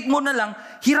nire-replicate mo na lang,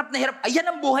 hirap na hirap. Ayan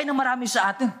ang buhay ng marami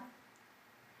sa atin.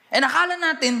 And akala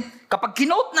natin, kapag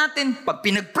kinote natin, pag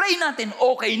pinag-pray natin,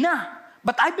 okay na.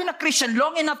 But I've been a Christian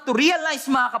long enough to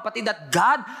realize, mga kapatid, that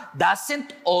God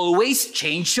doesn't always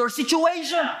change your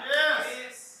situation.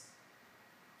 Yes.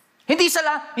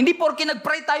 Hindi porke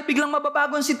nag-pray tayo, biglang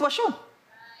mababago ang sitwasyon.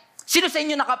 Sino sa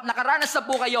inyo nakaranas na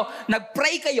po kayo,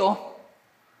 nag-pray kayo,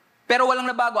 pero walang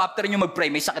nabago after nyo mag-pray,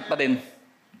 may sakit pa din.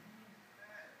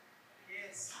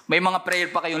 May mga prayer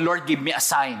pa kayong, Lord, give me a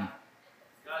sign.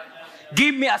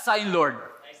 Give me a sign, Lord.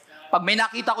 Pag may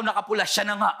nakita ko nakapula, siya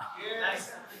na nga.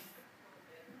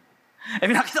 Eh,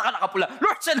 nakita ka nakapula.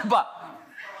 Lord, saan na ba?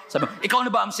 Sabi, ikaw na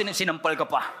ba ang sinampal ka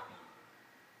pa?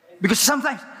 Because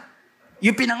sometimes,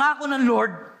 yung pinangako ng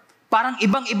Lord, parang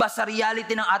ibang-iba sa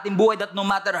reality ng ating buhay that no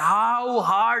matter how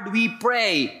hard we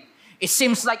pray, it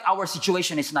seems like our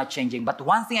situation is not changing. But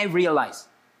one thing I realized,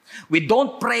 we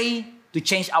don't pray to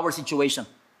change our situation.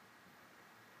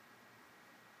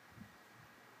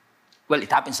 Well,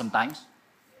 it happens sometimes.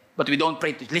 But we don't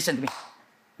pray to, listen to me.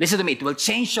 Listen to me, it will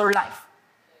change your life.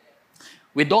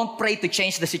 We don't pray to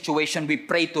change the situation, we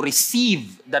pray to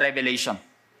receive the revelation.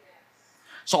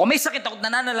 So kung may sakit ako,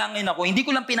 nananalangin ako, hindi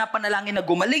ko lang pinapanalangin na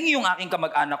gumaling yung aking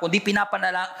kamag-anak, kundi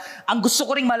pinapanalangin, ang gusto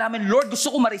ko ring malaman, Lord,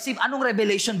 gusto ko ma-receive, anong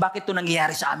revelation, bakit ito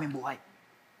nangyayari sa aming buhay?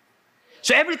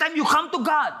 So every time you come to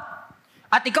God,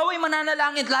 at ikaw ay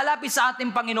mananalangin at lalapit sa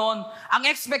ating Panginoon, ang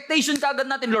expectation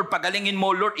kagad natin, Lord, pagalingin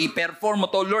mo, Lord, i-perform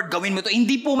mo to, Lord, gawin mo to.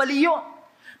 Hindi po mali yun.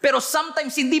 Pero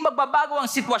sometimes, hindi magbabago ang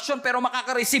sitwasyon, pero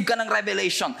makaka-receive ka ng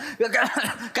revelation.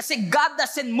 Kasi God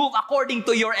doesn't move according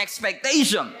to your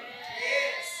expectation.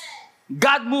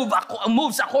 God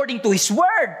moves according to His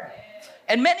Word.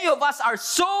 And many of us are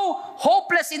so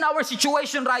hopeless in our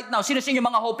situation right now. Sino sa inyo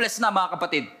mga hopeless na, mga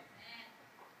kapatid?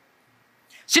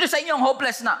 Sino sa inyo ang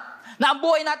hopeless na? Na ang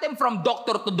buhay natin from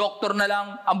doctor to doctor na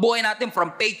lang. Ang buhay natin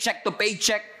from paycheck to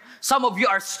paycheck. Some of you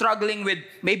are struggling with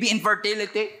maybe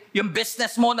infertility. Yung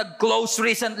business mo nag-close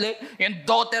recently. Yung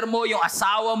daughter mo, yung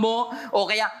asawa mo, o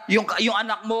kaya yung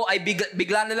anak mo ay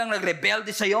bigla na lang nag-rebelde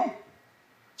sa'yo.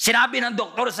 Sinabi ng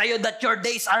doktor sa'yo that your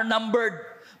days are numbered.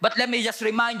 But let me just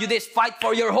remind you this, fight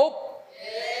for your hope.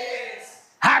 Yes.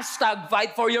 Hashtag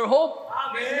fight for your hope.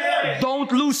 Amen.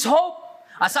 Don't lose hope.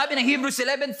 Ang sabi ng Hebrews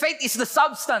 11, faith is the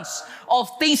substance of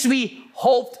things we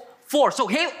hoped for. So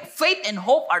faith and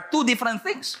hope are two different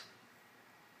things.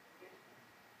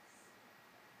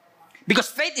 Because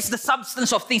faith is the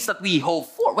substance of things that we hope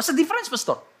for. What's the difference,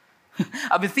 Pastor?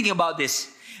 I've been thinking about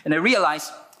this, and I realized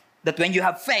that when you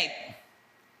have faith,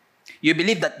 you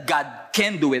believe that God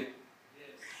can do it.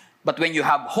 But when you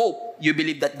have hope, you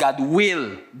believe that God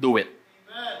will do it.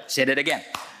 Amen. Say that again.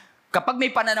 Kapag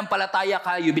may pananampalataya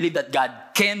ka, you believe that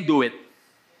God can do it.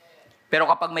 Pero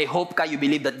kapag may hope ka, you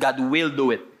believe that God will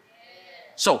do it.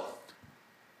 So,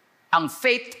 ang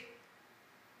faith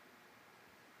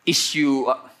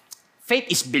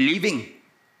is believing.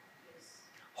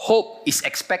 Hope is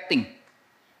expecting.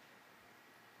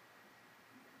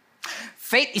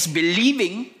 Faith is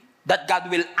believing that God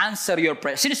will answer your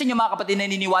prayer. Sino sa inyo mga kapatid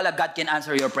naniniwala God can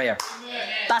answer your prayer?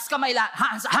 Taas kamay,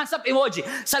 hands up emoji.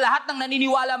 Sa lahat ng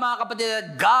naniniwala mga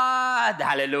kapatid, God,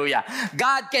 hallelujah,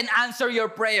 God can answer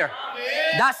your prayer.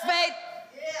 Amen. That's faith.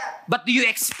 But do you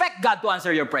expect God to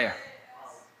answer your prayer?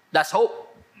 That's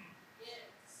hope.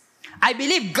 I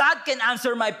believe God can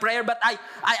answer my prayer, but I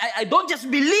don't just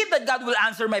believe that God will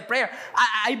answer my prayer.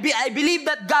 I believe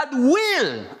that God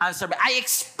will answer me. I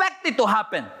expect it to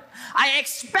happen. I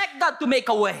expect God to make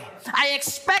a way. I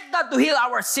expect God to heal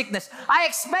our sickness. I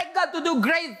expect God to do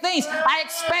great things. I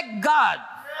expect God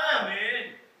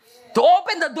Amen. to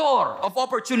open the door of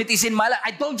opportunities in my life.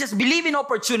 I don't just believe in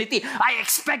opportunity. I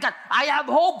expect that. I have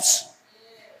hopes.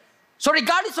 So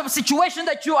regardless of the situation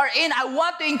that you are in, I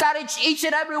want to encourage each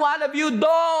and every one of you,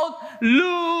 don't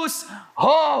lose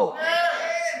hope.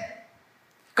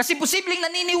 Kasi posibleng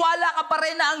naniniwala ka pa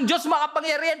rin na ang Diyos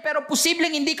makapangyarihan, pero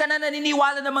posibleng hindi ka na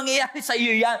naniniwala na mangyayari sa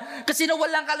iyo yan. Kasi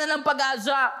nawalan ka na ng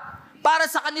pag-asa.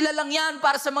 Para sa kanila lang yan,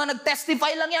 para sa mga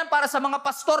nag-testify lang yan, para sa mga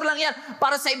pastor lang yan,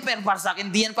 para sa akin,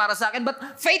 di yan para sa akin.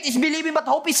 But faith is believing, but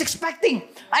hope is expecting.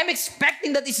 I'm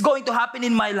expecting that it's going to happen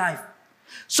in my life.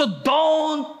 So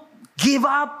don't give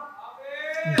up.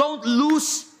 Don't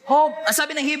lose hope. Ang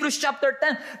sabi ng Hebrews chapter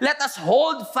 10, let us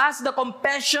hold fast the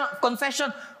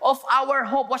confession of our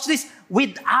hope. Watch this.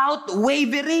 Without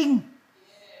wavering.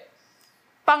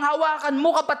 Panghawakan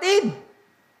mo, kapatid.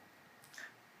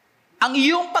 Ang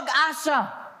iyong pag-asa.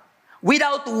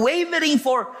 Without wavering,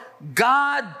 for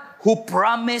God who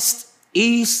promised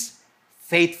is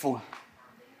faithful.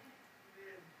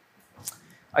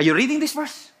 Are you reading this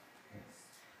verse?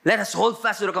 Let us hold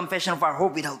fast to the confession of our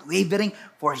hope without wavering,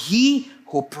 for He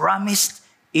who promised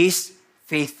is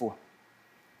faithful.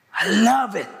 I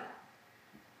love it.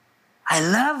 I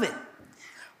love it.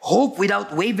 Hope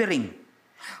without wavering.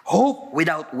 Hope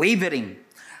without wavering.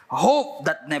 Hope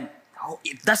that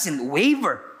it doesn't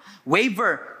waver.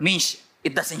 Waver means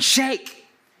it doesn't shake.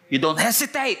 You don't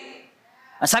hesitate.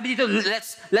 Ang sabi dito,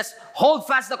 let's hold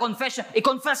fast the confession.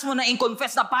 I-confess mo na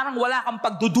parang wala kang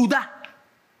pagdududa.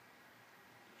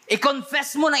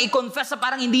 I-confess mo na i-confess na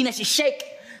parang hindi na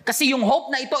si-shake. Kasi yung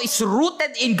hope na ito is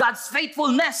rooted in God's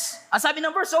faithfulness. Ang sabi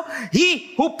ng verse,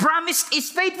 He who promised is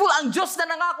faithful. Ang Diyos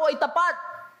na nangako ay tapat.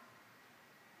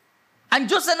 Ang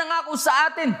Diyos na nangako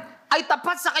sa atin ay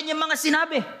tapat sa kanyang mga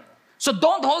sinabi. So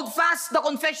don't hold fast the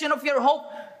confession of your hope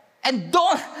and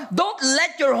don't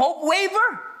let your hope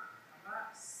waver.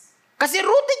 Kasi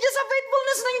rooted siya sa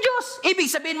faithfulness ng Diyos. Ibig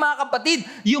sabihin mga kapatid,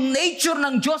 yung nature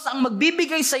ng Diyos ang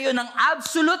magbibigay sa iyo ng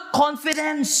absolute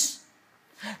confidence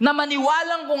na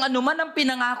maniwalang kung ano man ang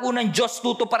pinangako ng Diyos,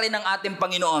 tutuparin ng ating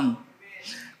Panginoon.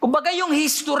 Kumbaga yung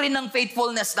history ng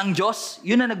faithfulness ng Diyos,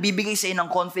 yun na nagbibigay sa iyo ng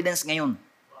confidence ngayon.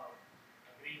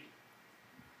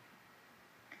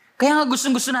 Kaya nga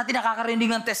gustong-gusto natin nakakarinig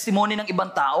ng testimony ng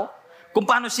ibang tao, kung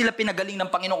paano sila pinagaling ng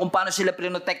Panginoon, kung paano sila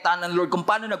pinotektahan ng Lord, kung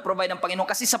paano nag-provide ng Panginoon.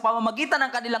 Kasi sa pamamagitan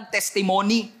ng kanilang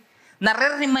testimony,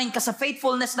 nare-remind ka sa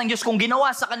faithfulness ng Diyos kung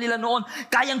ginawa sa kanila noon,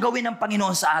 kayang gawin ng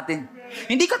Panginoon sa atin.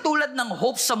 Hindi katulad ng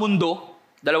hope sa mundo,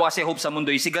 dalawa kasi hope sa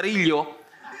mundo, yung sigarilyo,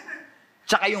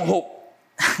 tsaka yung hope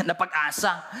na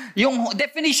pag-asa. Yung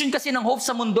definition kasi ng hope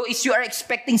sa mundo is you are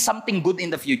expecting something good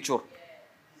in the future.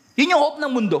 Yun yung hope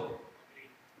ng mundo.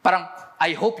 Parang,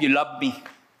 I hope you love me.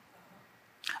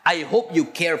 I hope you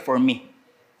care for me.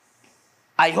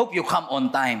 I hope you come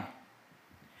on time.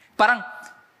 Parang,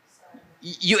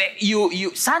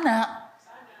 sana,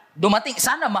 dumating,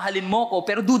 sana mahalin mo ko,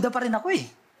 pero duda pa rin ako eh.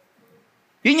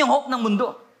 Yun yung hope ng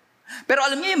mundo. Pero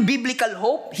alam niyo yung biblical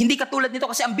hope, hindi katulad nito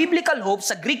kasi ang biblical hope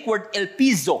sa Greek word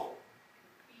elpizo.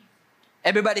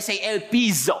 Everybody say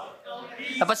elpizo.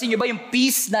 Napansin niyo ba yung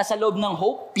peace na sa loob ng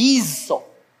hope?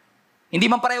 Piso. Hindi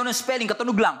man pareho ng spelling,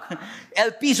 katunog lang.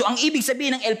 El piso. Ang ibig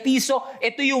sabihin ng el piso,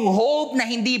 ito yung hope na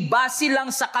hindi base lang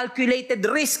sa calculated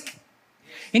risk.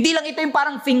 Hindi lang ito yung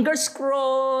parang fingers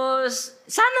crossed.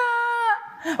 Sana.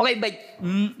 Okay, but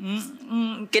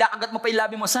kinakagat mo pa yung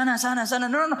labi mo. Sana.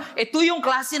 No. Ito yung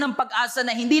klase ng pag-asa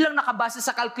na hindi lang nakabase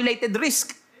sa calculated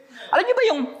risk. Alam niyo ba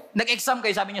yung nag-exam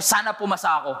kayo, sabi niyo, sana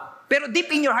pumasa ako. Pero deep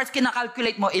in your heart,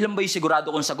 kinakalculate mo, ilan ba yung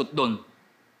sigurado kong sagot doon?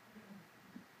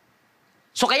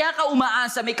 So kaya ka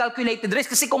umaasa, may calculated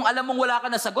risk. Kasi kung alam mong wala ka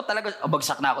na sagot, talaga,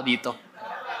 bagsak na ako dito.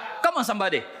 Come on,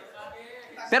 somebody.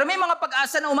 Pero may mga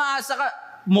pag-asa na umaasa ka,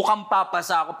 mukhang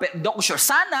papasa ako. Pero don't sure.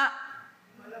 Sana.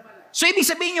 So ibig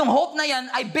sabihin yung hope na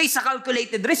yan ay based sa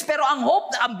calculated risk. Pero ang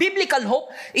hope, ang biblical hope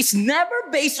is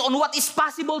never based on what is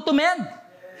possible to men.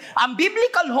 Ang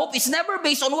biblical hope is never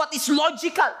based on what is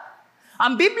logical.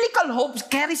 Ang biblical hope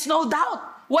carries no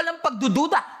doubt. Walang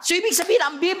pagdududa. So ibig sabihin,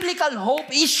 ang biblical hope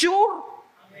is sure.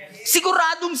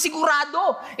 Siguradong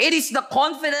sigurado. It is the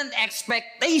confident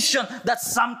expectation that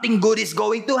something good is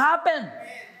going to happen.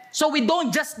 So we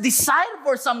don't just desire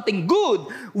for something good,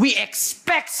 we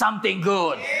expect something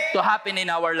good to happen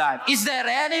in our life. Is there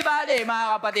anybody,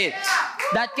 mga kapatid,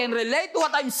 that can relate to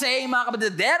what I'm saying, mga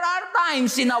kapatid? There are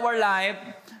times in our life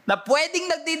na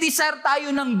pwedeng nagdi-desire tayo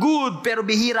ng good, pero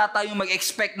bihira tayong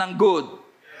mag-expect ng good.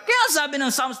 Kaya sabi ng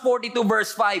Psalms 42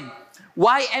 verse 5,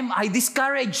 why am I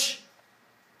discouraged?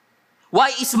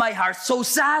 Why is my heart so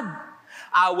sad?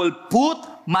 I will put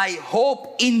my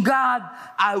hope in God.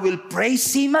 I will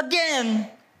praise Him again,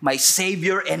 my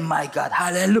Savior and my God.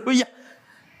 Hallelujah.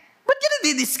 Ba't ka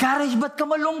nadi-discourage? Ba't ka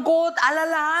malungkot?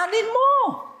 Alalahanin mo.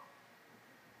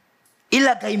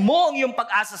 Ilagay mo ang iyong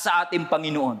pag-asa sa ating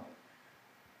Panginoon.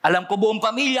 Alam ko buong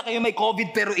pamilya kayo may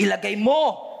COVID, pero ilagay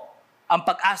mo ang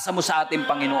pag-asa mo sa ating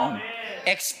Panginoon.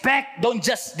 Expect, don't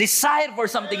just desire for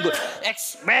something good.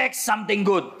 Expect something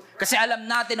good. Kasi alam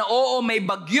natin na oo, may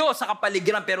bagyo sa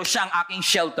kapaligiran, pero siya ang aking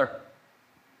shelter.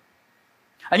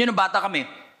 Ano nung bata kami?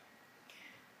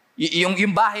 Yung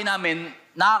bahay namin,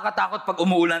 nakakatakot pag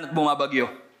umuulan at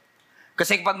bumabagyo.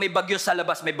 Kasi pag may bagyo sa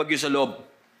labas, may bagyo sa loob.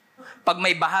 Pag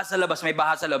may baha sa labas, may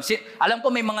baha sa loob. Alam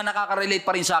ko may mga nakaka-relate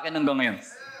pa rin sa akin hanggang ngayon.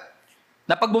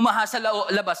 Na pag bumaha sa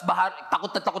labas, takot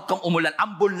na takot kang umulan.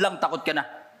 Ambon lang, takot ka na.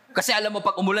 Kasi alam mo,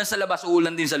 pag umulan sa labas,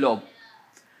 uulan din sa loob.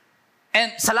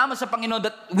 And salamat sa Panginoon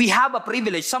that we have a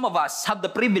privilege, some of us have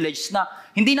the privilege na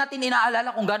hindi natin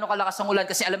inaalala kung gaano kalakas ang ulan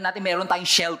kasi alam natin mayroon tayong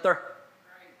shelter.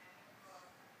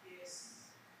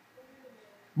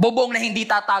 Bubong na hindi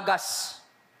tatagas.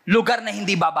 Lugar na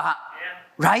hindi babaha.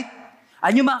 Right?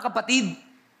 Ano mga kapatid?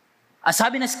 Ang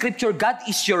sabi ng scripture, God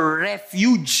is your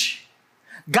refuge.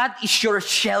 God is your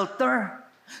shelter.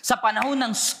 Sa panahon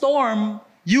ng storm,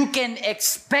 you can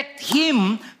expect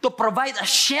Him to provide a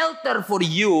shelter for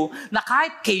you na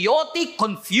kahit chaotic,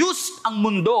 confused ang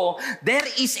mundo, there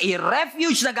is a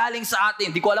refuge na galing sa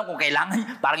atin. Hindi ko alam kung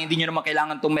kailangan, parang hindi nyo naman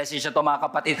kailangan itong message na ito mga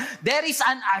kapatid. There is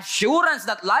an assurance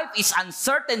that life is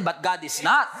uncertain but God is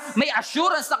not. May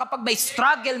assurance na kapag may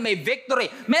struggle, may victory.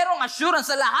 Merong assurance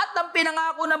sa lahat ng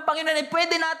pinangako ng Panginoon ay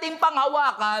pwede natin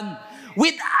panghawakan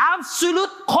with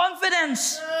absolute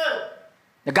confidence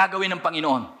na gagawin ng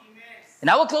Panginoon. And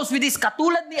I will close with this.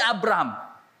 Katulad ni Abraham,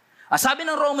 Ang sabi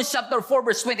ng Romans chapter 4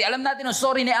 verse 20, alam natin ang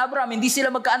story ni Abraham, hindi sila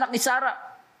magkaanak ni Sarah.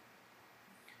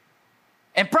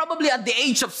 And probably at the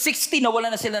age of 60,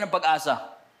 nawala na sila ng pag-asa.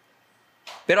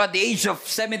 Pero at the age of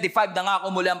 75,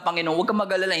 nangako muli ang Panginoon. Huwag kang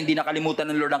mag-alala, hindi nakalimutan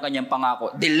ng Lord ang kanyang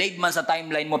pangako. Delayed man sa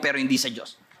timeline mo, pero hindi sa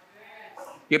Diyos.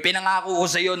 Yung pinangako ko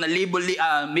sa iyo na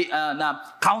na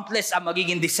countless ang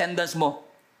magiging descendants mo,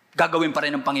 gagawin pa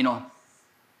rin ng Panginoon.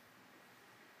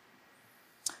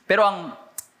 Pero ang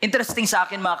interesting sa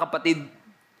akin mga kapatid,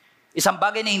 isang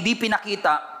bagay na hindi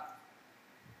pinakita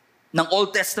ng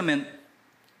Old Testament,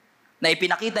 na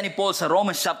ipinakita ni Paul sa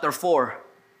Romans chapter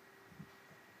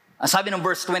 4. Ang sabi ng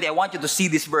verse 20, I want you to see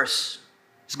this verse.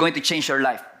 It's going to change your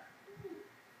life.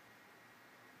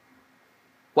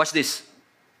 Watch this.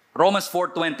 Romans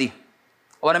 4:20.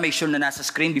 I want to make sure na nasa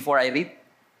screen before I read.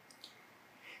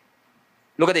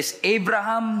 Look at this.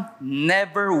 Abraham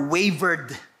never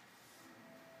wavered.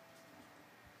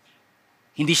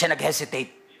 Hindi siya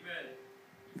nag-hesitate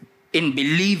in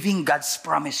believing God's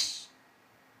promise.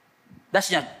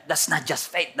 That's not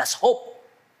just faith, that's hope.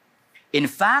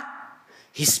 In fact,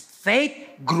 his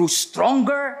faith grew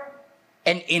stronger,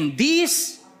 and in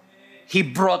this, he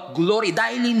brought glory.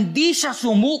 Dahil hindi siya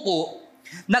sumuko,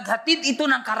 naghatid ito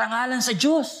ng karangalan sa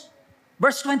Diyos.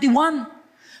 Verse 21,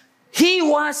 he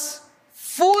was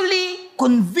fully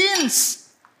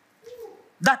convinced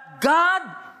that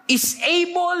God is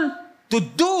able to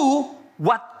do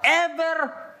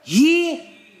whatever He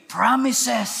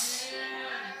promises.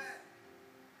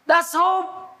 That's hope.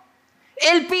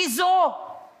 El Piso,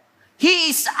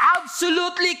 he is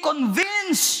absolutely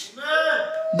convinced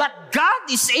that God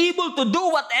is able to do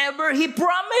whatever He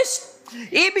promised.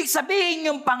 Ibig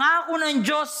sabihin, yung pangako ng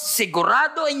Diyos,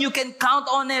 sigurado, and you can count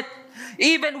on it.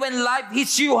 Even when life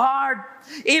hits you hard,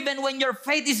 even when your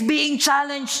faith is being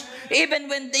challenged, even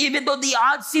though the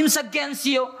odds seems against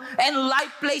you, and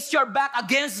life placed your back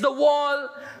against the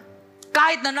wall,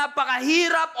 kahit na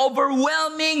napakahirap,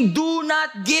 overwhelming, do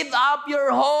not give up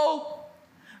your hope.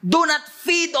 Do not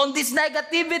feed on this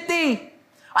negativity.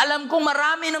 Alam kong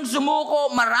marami nang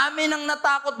sumuko, marami nang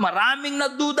natakot, maraming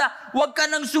nagduda. Huwag ka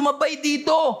nang sumabay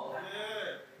dito.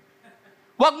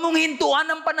 Huwag mong hintuan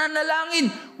ang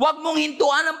pananalangin. Huwag mong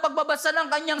hintuan ang pagbabasa ng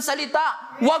kanyang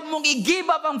salita. Huwag mong i-give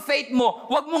up ang faith mo.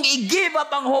 Huwag mong i-give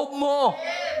up ang hope mo.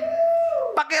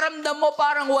 Pakiramdam mo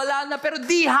parang wala na, pero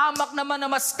di hamak naman na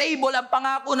mas stable ang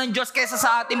pangako ng Diyos kaysa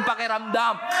sa ating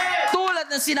pakiramdam. Tulad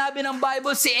ng sinabi ng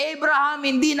Bible, si Abraham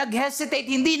hindi nag-hesitate,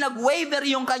 hindi nag-waver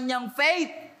yung kanyang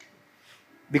faith.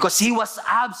 Because he was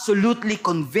absolutely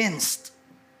convinced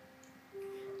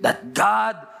that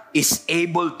God is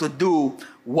able to do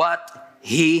what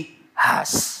He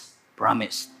has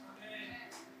promised.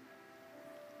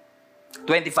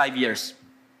 25 years.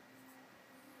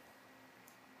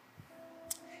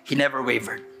 He never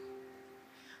wavered.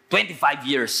 25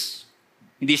 years.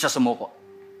 Hindi siya sumuko.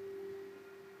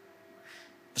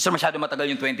 Pastor, masyado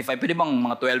matagal yung 25. Pwede bang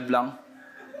mga 12 lang?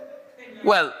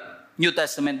 Well, New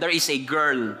Testament, there is a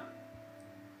girl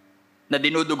na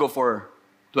dinudugo for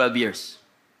 12 years.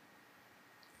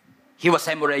 He was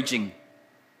hemorrhaging.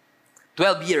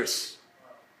 12 years.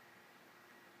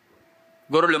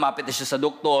 Guro lumapit na siya sa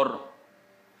doktor.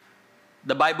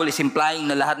 The Bible is implying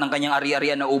na lahat ng kanyang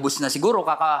ari-arian na ubos na. Siguro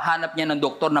kakahanap niya ng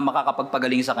doktor na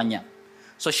makakapagpagaling sa kanya.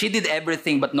 So she did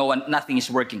everything but nothing is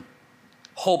working.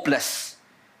 Hopeless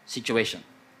situation.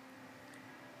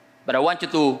 But I want you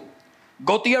to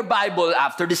go to your Bible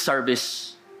after the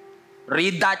service.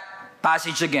 Read that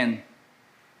passage again.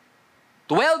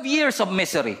 12 years of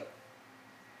misery.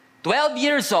 12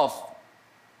 years of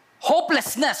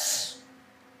hopelessness.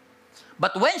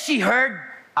 But when she heard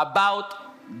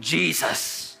about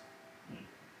Jesus.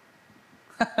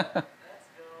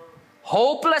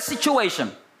 Hopeless situation.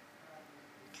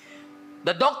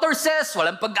 The doctor says,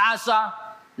 walang pag-asa.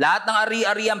 Lahat ng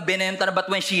ari-ariang binenta na. But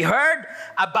when she heard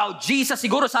about Jesus,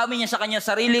 siguro sabi niya sa kanya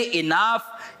sarili, enough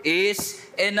is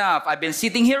enough. I've been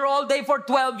sitting here all day for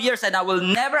 12 years and I will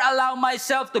never allow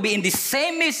myself to be in the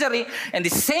same misery and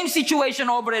the same situation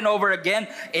over and over again.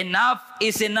 Enough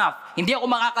is enough. Hindi ako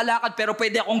makakalakad pero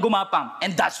pwede akong gumapang.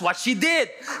 And that's what she did.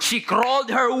 She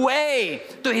crawled her way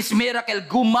to His miracle.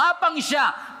 Gumapang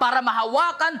siya para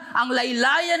mahawakan ang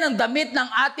laylayan ng damit ng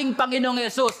ating Panginoong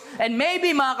Yesus. And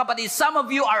maybe mga kapatid, some of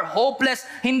you are hopeless.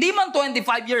 Hindi man 25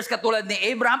 years katulad ni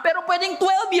Abraham, pero pwedeng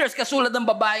 12 years kasulad ng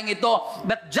babaeng ito.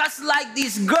 But just like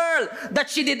this girl, that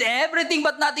she did everything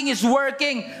but nothing is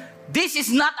working. This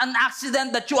is not an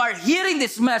accident that you are hearing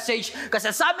this message.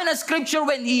 Kasi sabi ng scripture,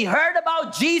 when he heard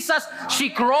about Jesus,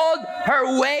 she crawled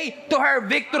her way to her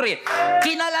victory.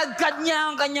 Kinaladkad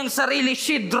niya ang kanyang sarili.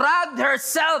 She dragged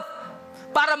herself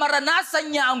para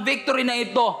maranasan niya ang victory na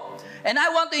ito. And I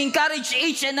want to encourage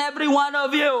each and every one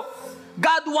of you.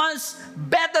 God wants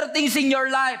better things in your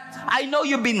life. I know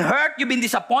you've been hurt, you've been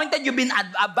disappointed, you've been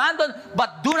abandoned,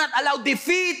 but do not allow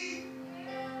defeat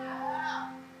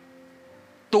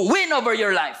to win over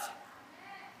your life.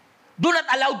 Do not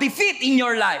allow defeat in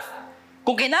your life.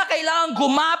 Kung kinakailangan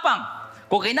gumapang,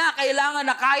 kung kinakailangan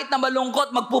na kahit na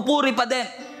malungkot, magpupuri pa din,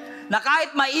 na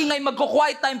kahit maingay,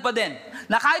 magko-quiet time pa din,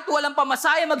 na kahit walang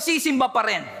pamasaya, magsisimba pa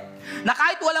rin, na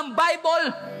kahit walang Bible,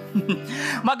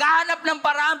 maghahanap ng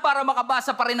paraan para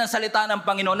makabasa pa rin ang salita ng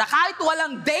Panginoon, na kahit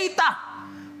walang data,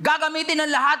 gagamitin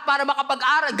ang lahat para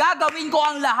makapag-aral. Gagawin ko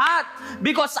ang lahat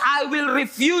because I will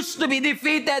refuse to be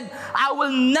defeated. I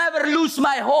will never lose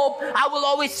my hope. I will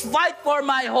always fight for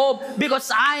my hope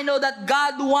because I know that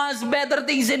God wants better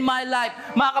things in my life.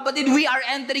 Mga kapatid, we are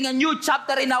entering a new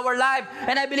chapter in our life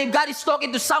and I believe God is talking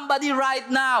to somebody right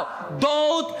now.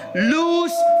 Don't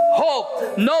lose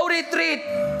hope. No retreat.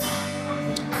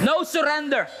 No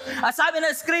surrender. As sabi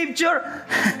ng scripture,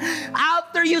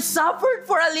 after you suffered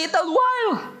for a little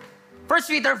while. 1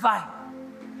 Peter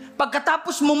 5.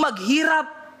 Pagkatapos mo maghirap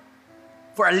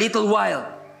for a little while,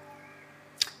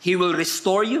 He will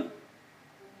restore you.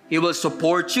 He will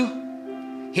support you.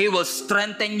 He will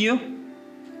strengthen you.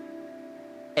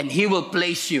 And He will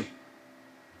place you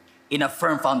in a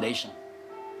firm foundation.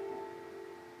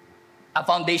 A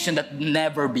foundation that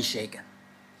never be shaken.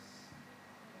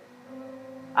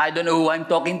 I don't know who I'm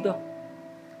talking to.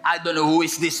 I don't know who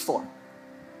is this for.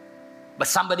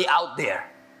 But somebody out there.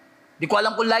 Di ko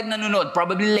alam kung live nanonood.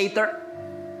 Probably later.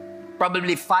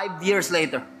 Probably 5 years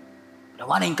later. But I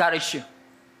want to encourage you.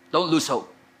 Don't lose hope.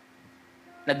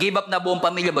 Nag-give up na buong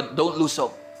pamilya, but don't lose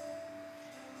hope.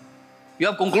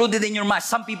 You have concluded in your mind.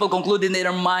 Some people concluded in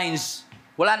their minds.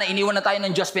 Wala na, iniwan na tayo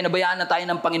ng Diyos. Pinabayaan na tayo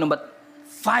ng Panginoon. But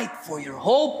fight for your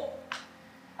hope.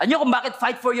 Ano kung bakit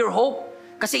fight for your hope?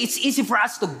 Kasi it's easy for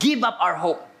us to give up our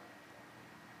hope.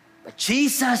 But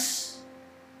Jesus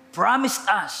promised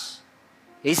us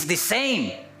He's the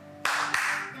same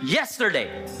yesterday,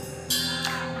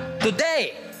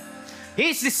 today.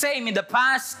 He's the same in the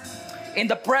past, in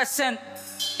the present,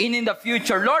 and in the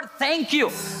future. Lord, thank you.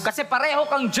 Kasi pareho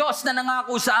kang Diyos na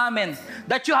nangako sa amin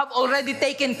that you have already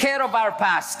taken care of our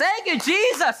past. Thank you,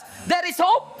 Jesus. There is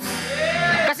hope.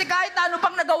 Kasi kahit na ano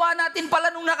pang nagawa natin pala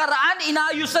nung nakaraan,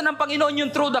 inaayos na ng Panginoon yung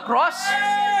through the cross.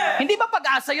 Hindi ba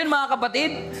pag-asa yun, mga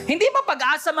kapatid? Hindi ba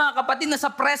pag-asa, mga kapatid, na sa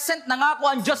present nangako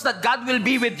ang Diyos that God will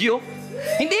be with you?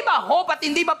 Hindi ba hope at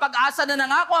hindi ba pag-asa na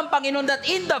nangako ang Panginoon that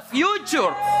in the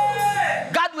future,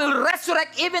 God will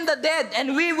resurrect even the dead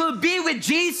and we will be with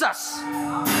Jesus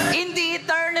in the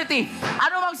eternity.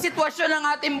 Ano mang sitwasyon ng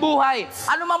ating buhay,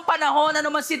 ano mang panahon, ano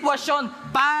mang sitwasyon,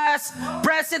 past,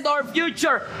 present, or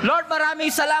future, Lord, maraming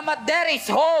salamat. There is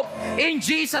hope in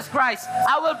Jesus Christ.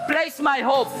 I will place my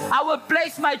hope. I will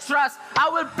place my trust. I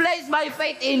will place my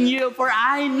faith in you, for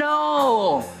I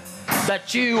know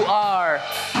that you are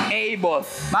able.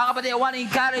 Mga kapatid, I want to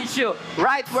encourage you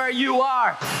right where you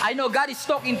are. I know God is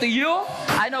talking to you.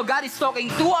 I know God is talking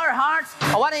to our hearts.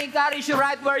 I want to encourage you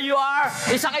right where you are.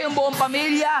 Isa kayong buong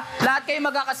pamilya. Lahat kayong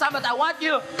magkakasama. I want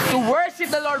you to worship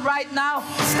the Lord right now.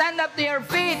 Stand up to your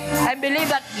feet and believe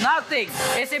that nothing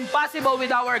is impossible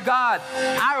with our God.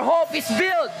 Our hope is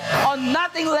built on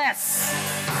nothing less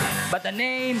but the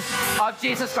name of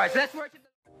Jesus Christ. Let's worship.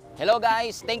 Hello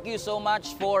guys, thank you so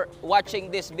much for watching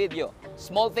this video.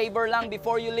 Small favor lang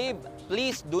before you leave,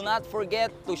 please do not forget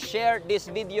to share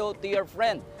this video to your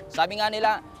friend. Sabi nga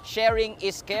nila, sharing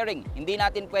is caring. Hindi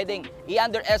natin pwedeng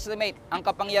i-underestimate ang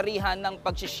kapangyarihan ng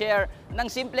pag-share ng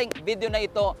simpleng video na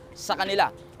ito sa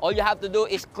kanila. All you have to do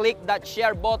is click that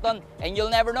share button and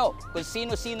you'll never know kung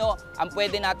sino-sino ang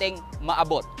pwede nating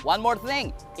maabot. One more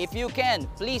thing, if you can,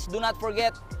 please do not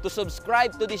forget to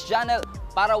subscribe to this channel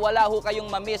para wala ho kayong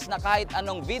ma-miss na kahit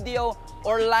anong video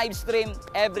or live stream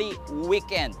every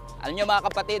weekend. Alam nyo mga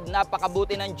kapatid,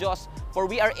 napakabuti ng Diyos, for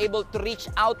we are able to reach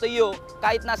out to you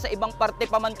kahit nasa ibang parte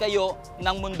pa man kayo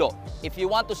ng mundo. If you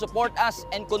want to support us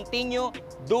and continue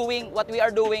doing what we are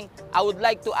doing, I would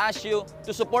like to ask you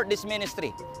to support this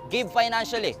ministry. Give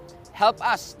financially. Help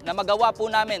us na magawa po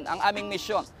namin ang aming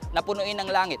misyon na punuin ang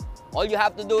langit. All you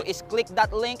have to do is click that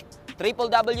link,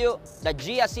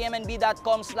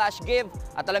 www.giacmnb.com/give.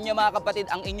 At alam nyo mga kapatid,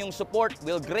 ang inyong support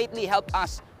will greatly help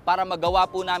us para magawa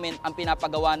po namin ang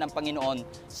pinapagawa ng Panginoon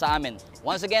sa amin.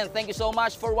 Once again, thank you so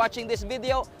much for watching this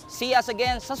video. See us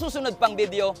again sa susunod pang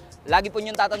video. Lagi po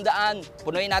niyong tatandaan,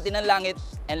 punuin natin ang langit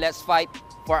and let's fight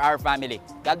for our family.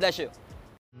 God bless you.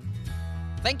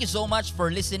 Thank you so much for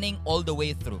listening all the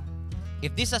way through.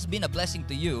 If this has been a blessing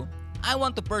to you, I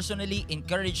want to personally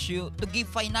encourage you to give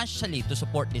financially to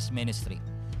support this ministry.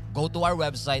 Go to our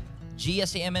website,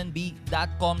 gsmnb.com/give,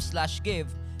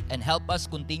 and help us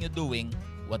continue doing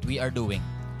what we are doing.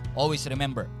 Always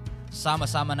remember,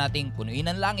 sama-sama nating punuin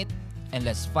ang langit, and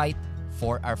let's fight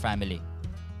for our family.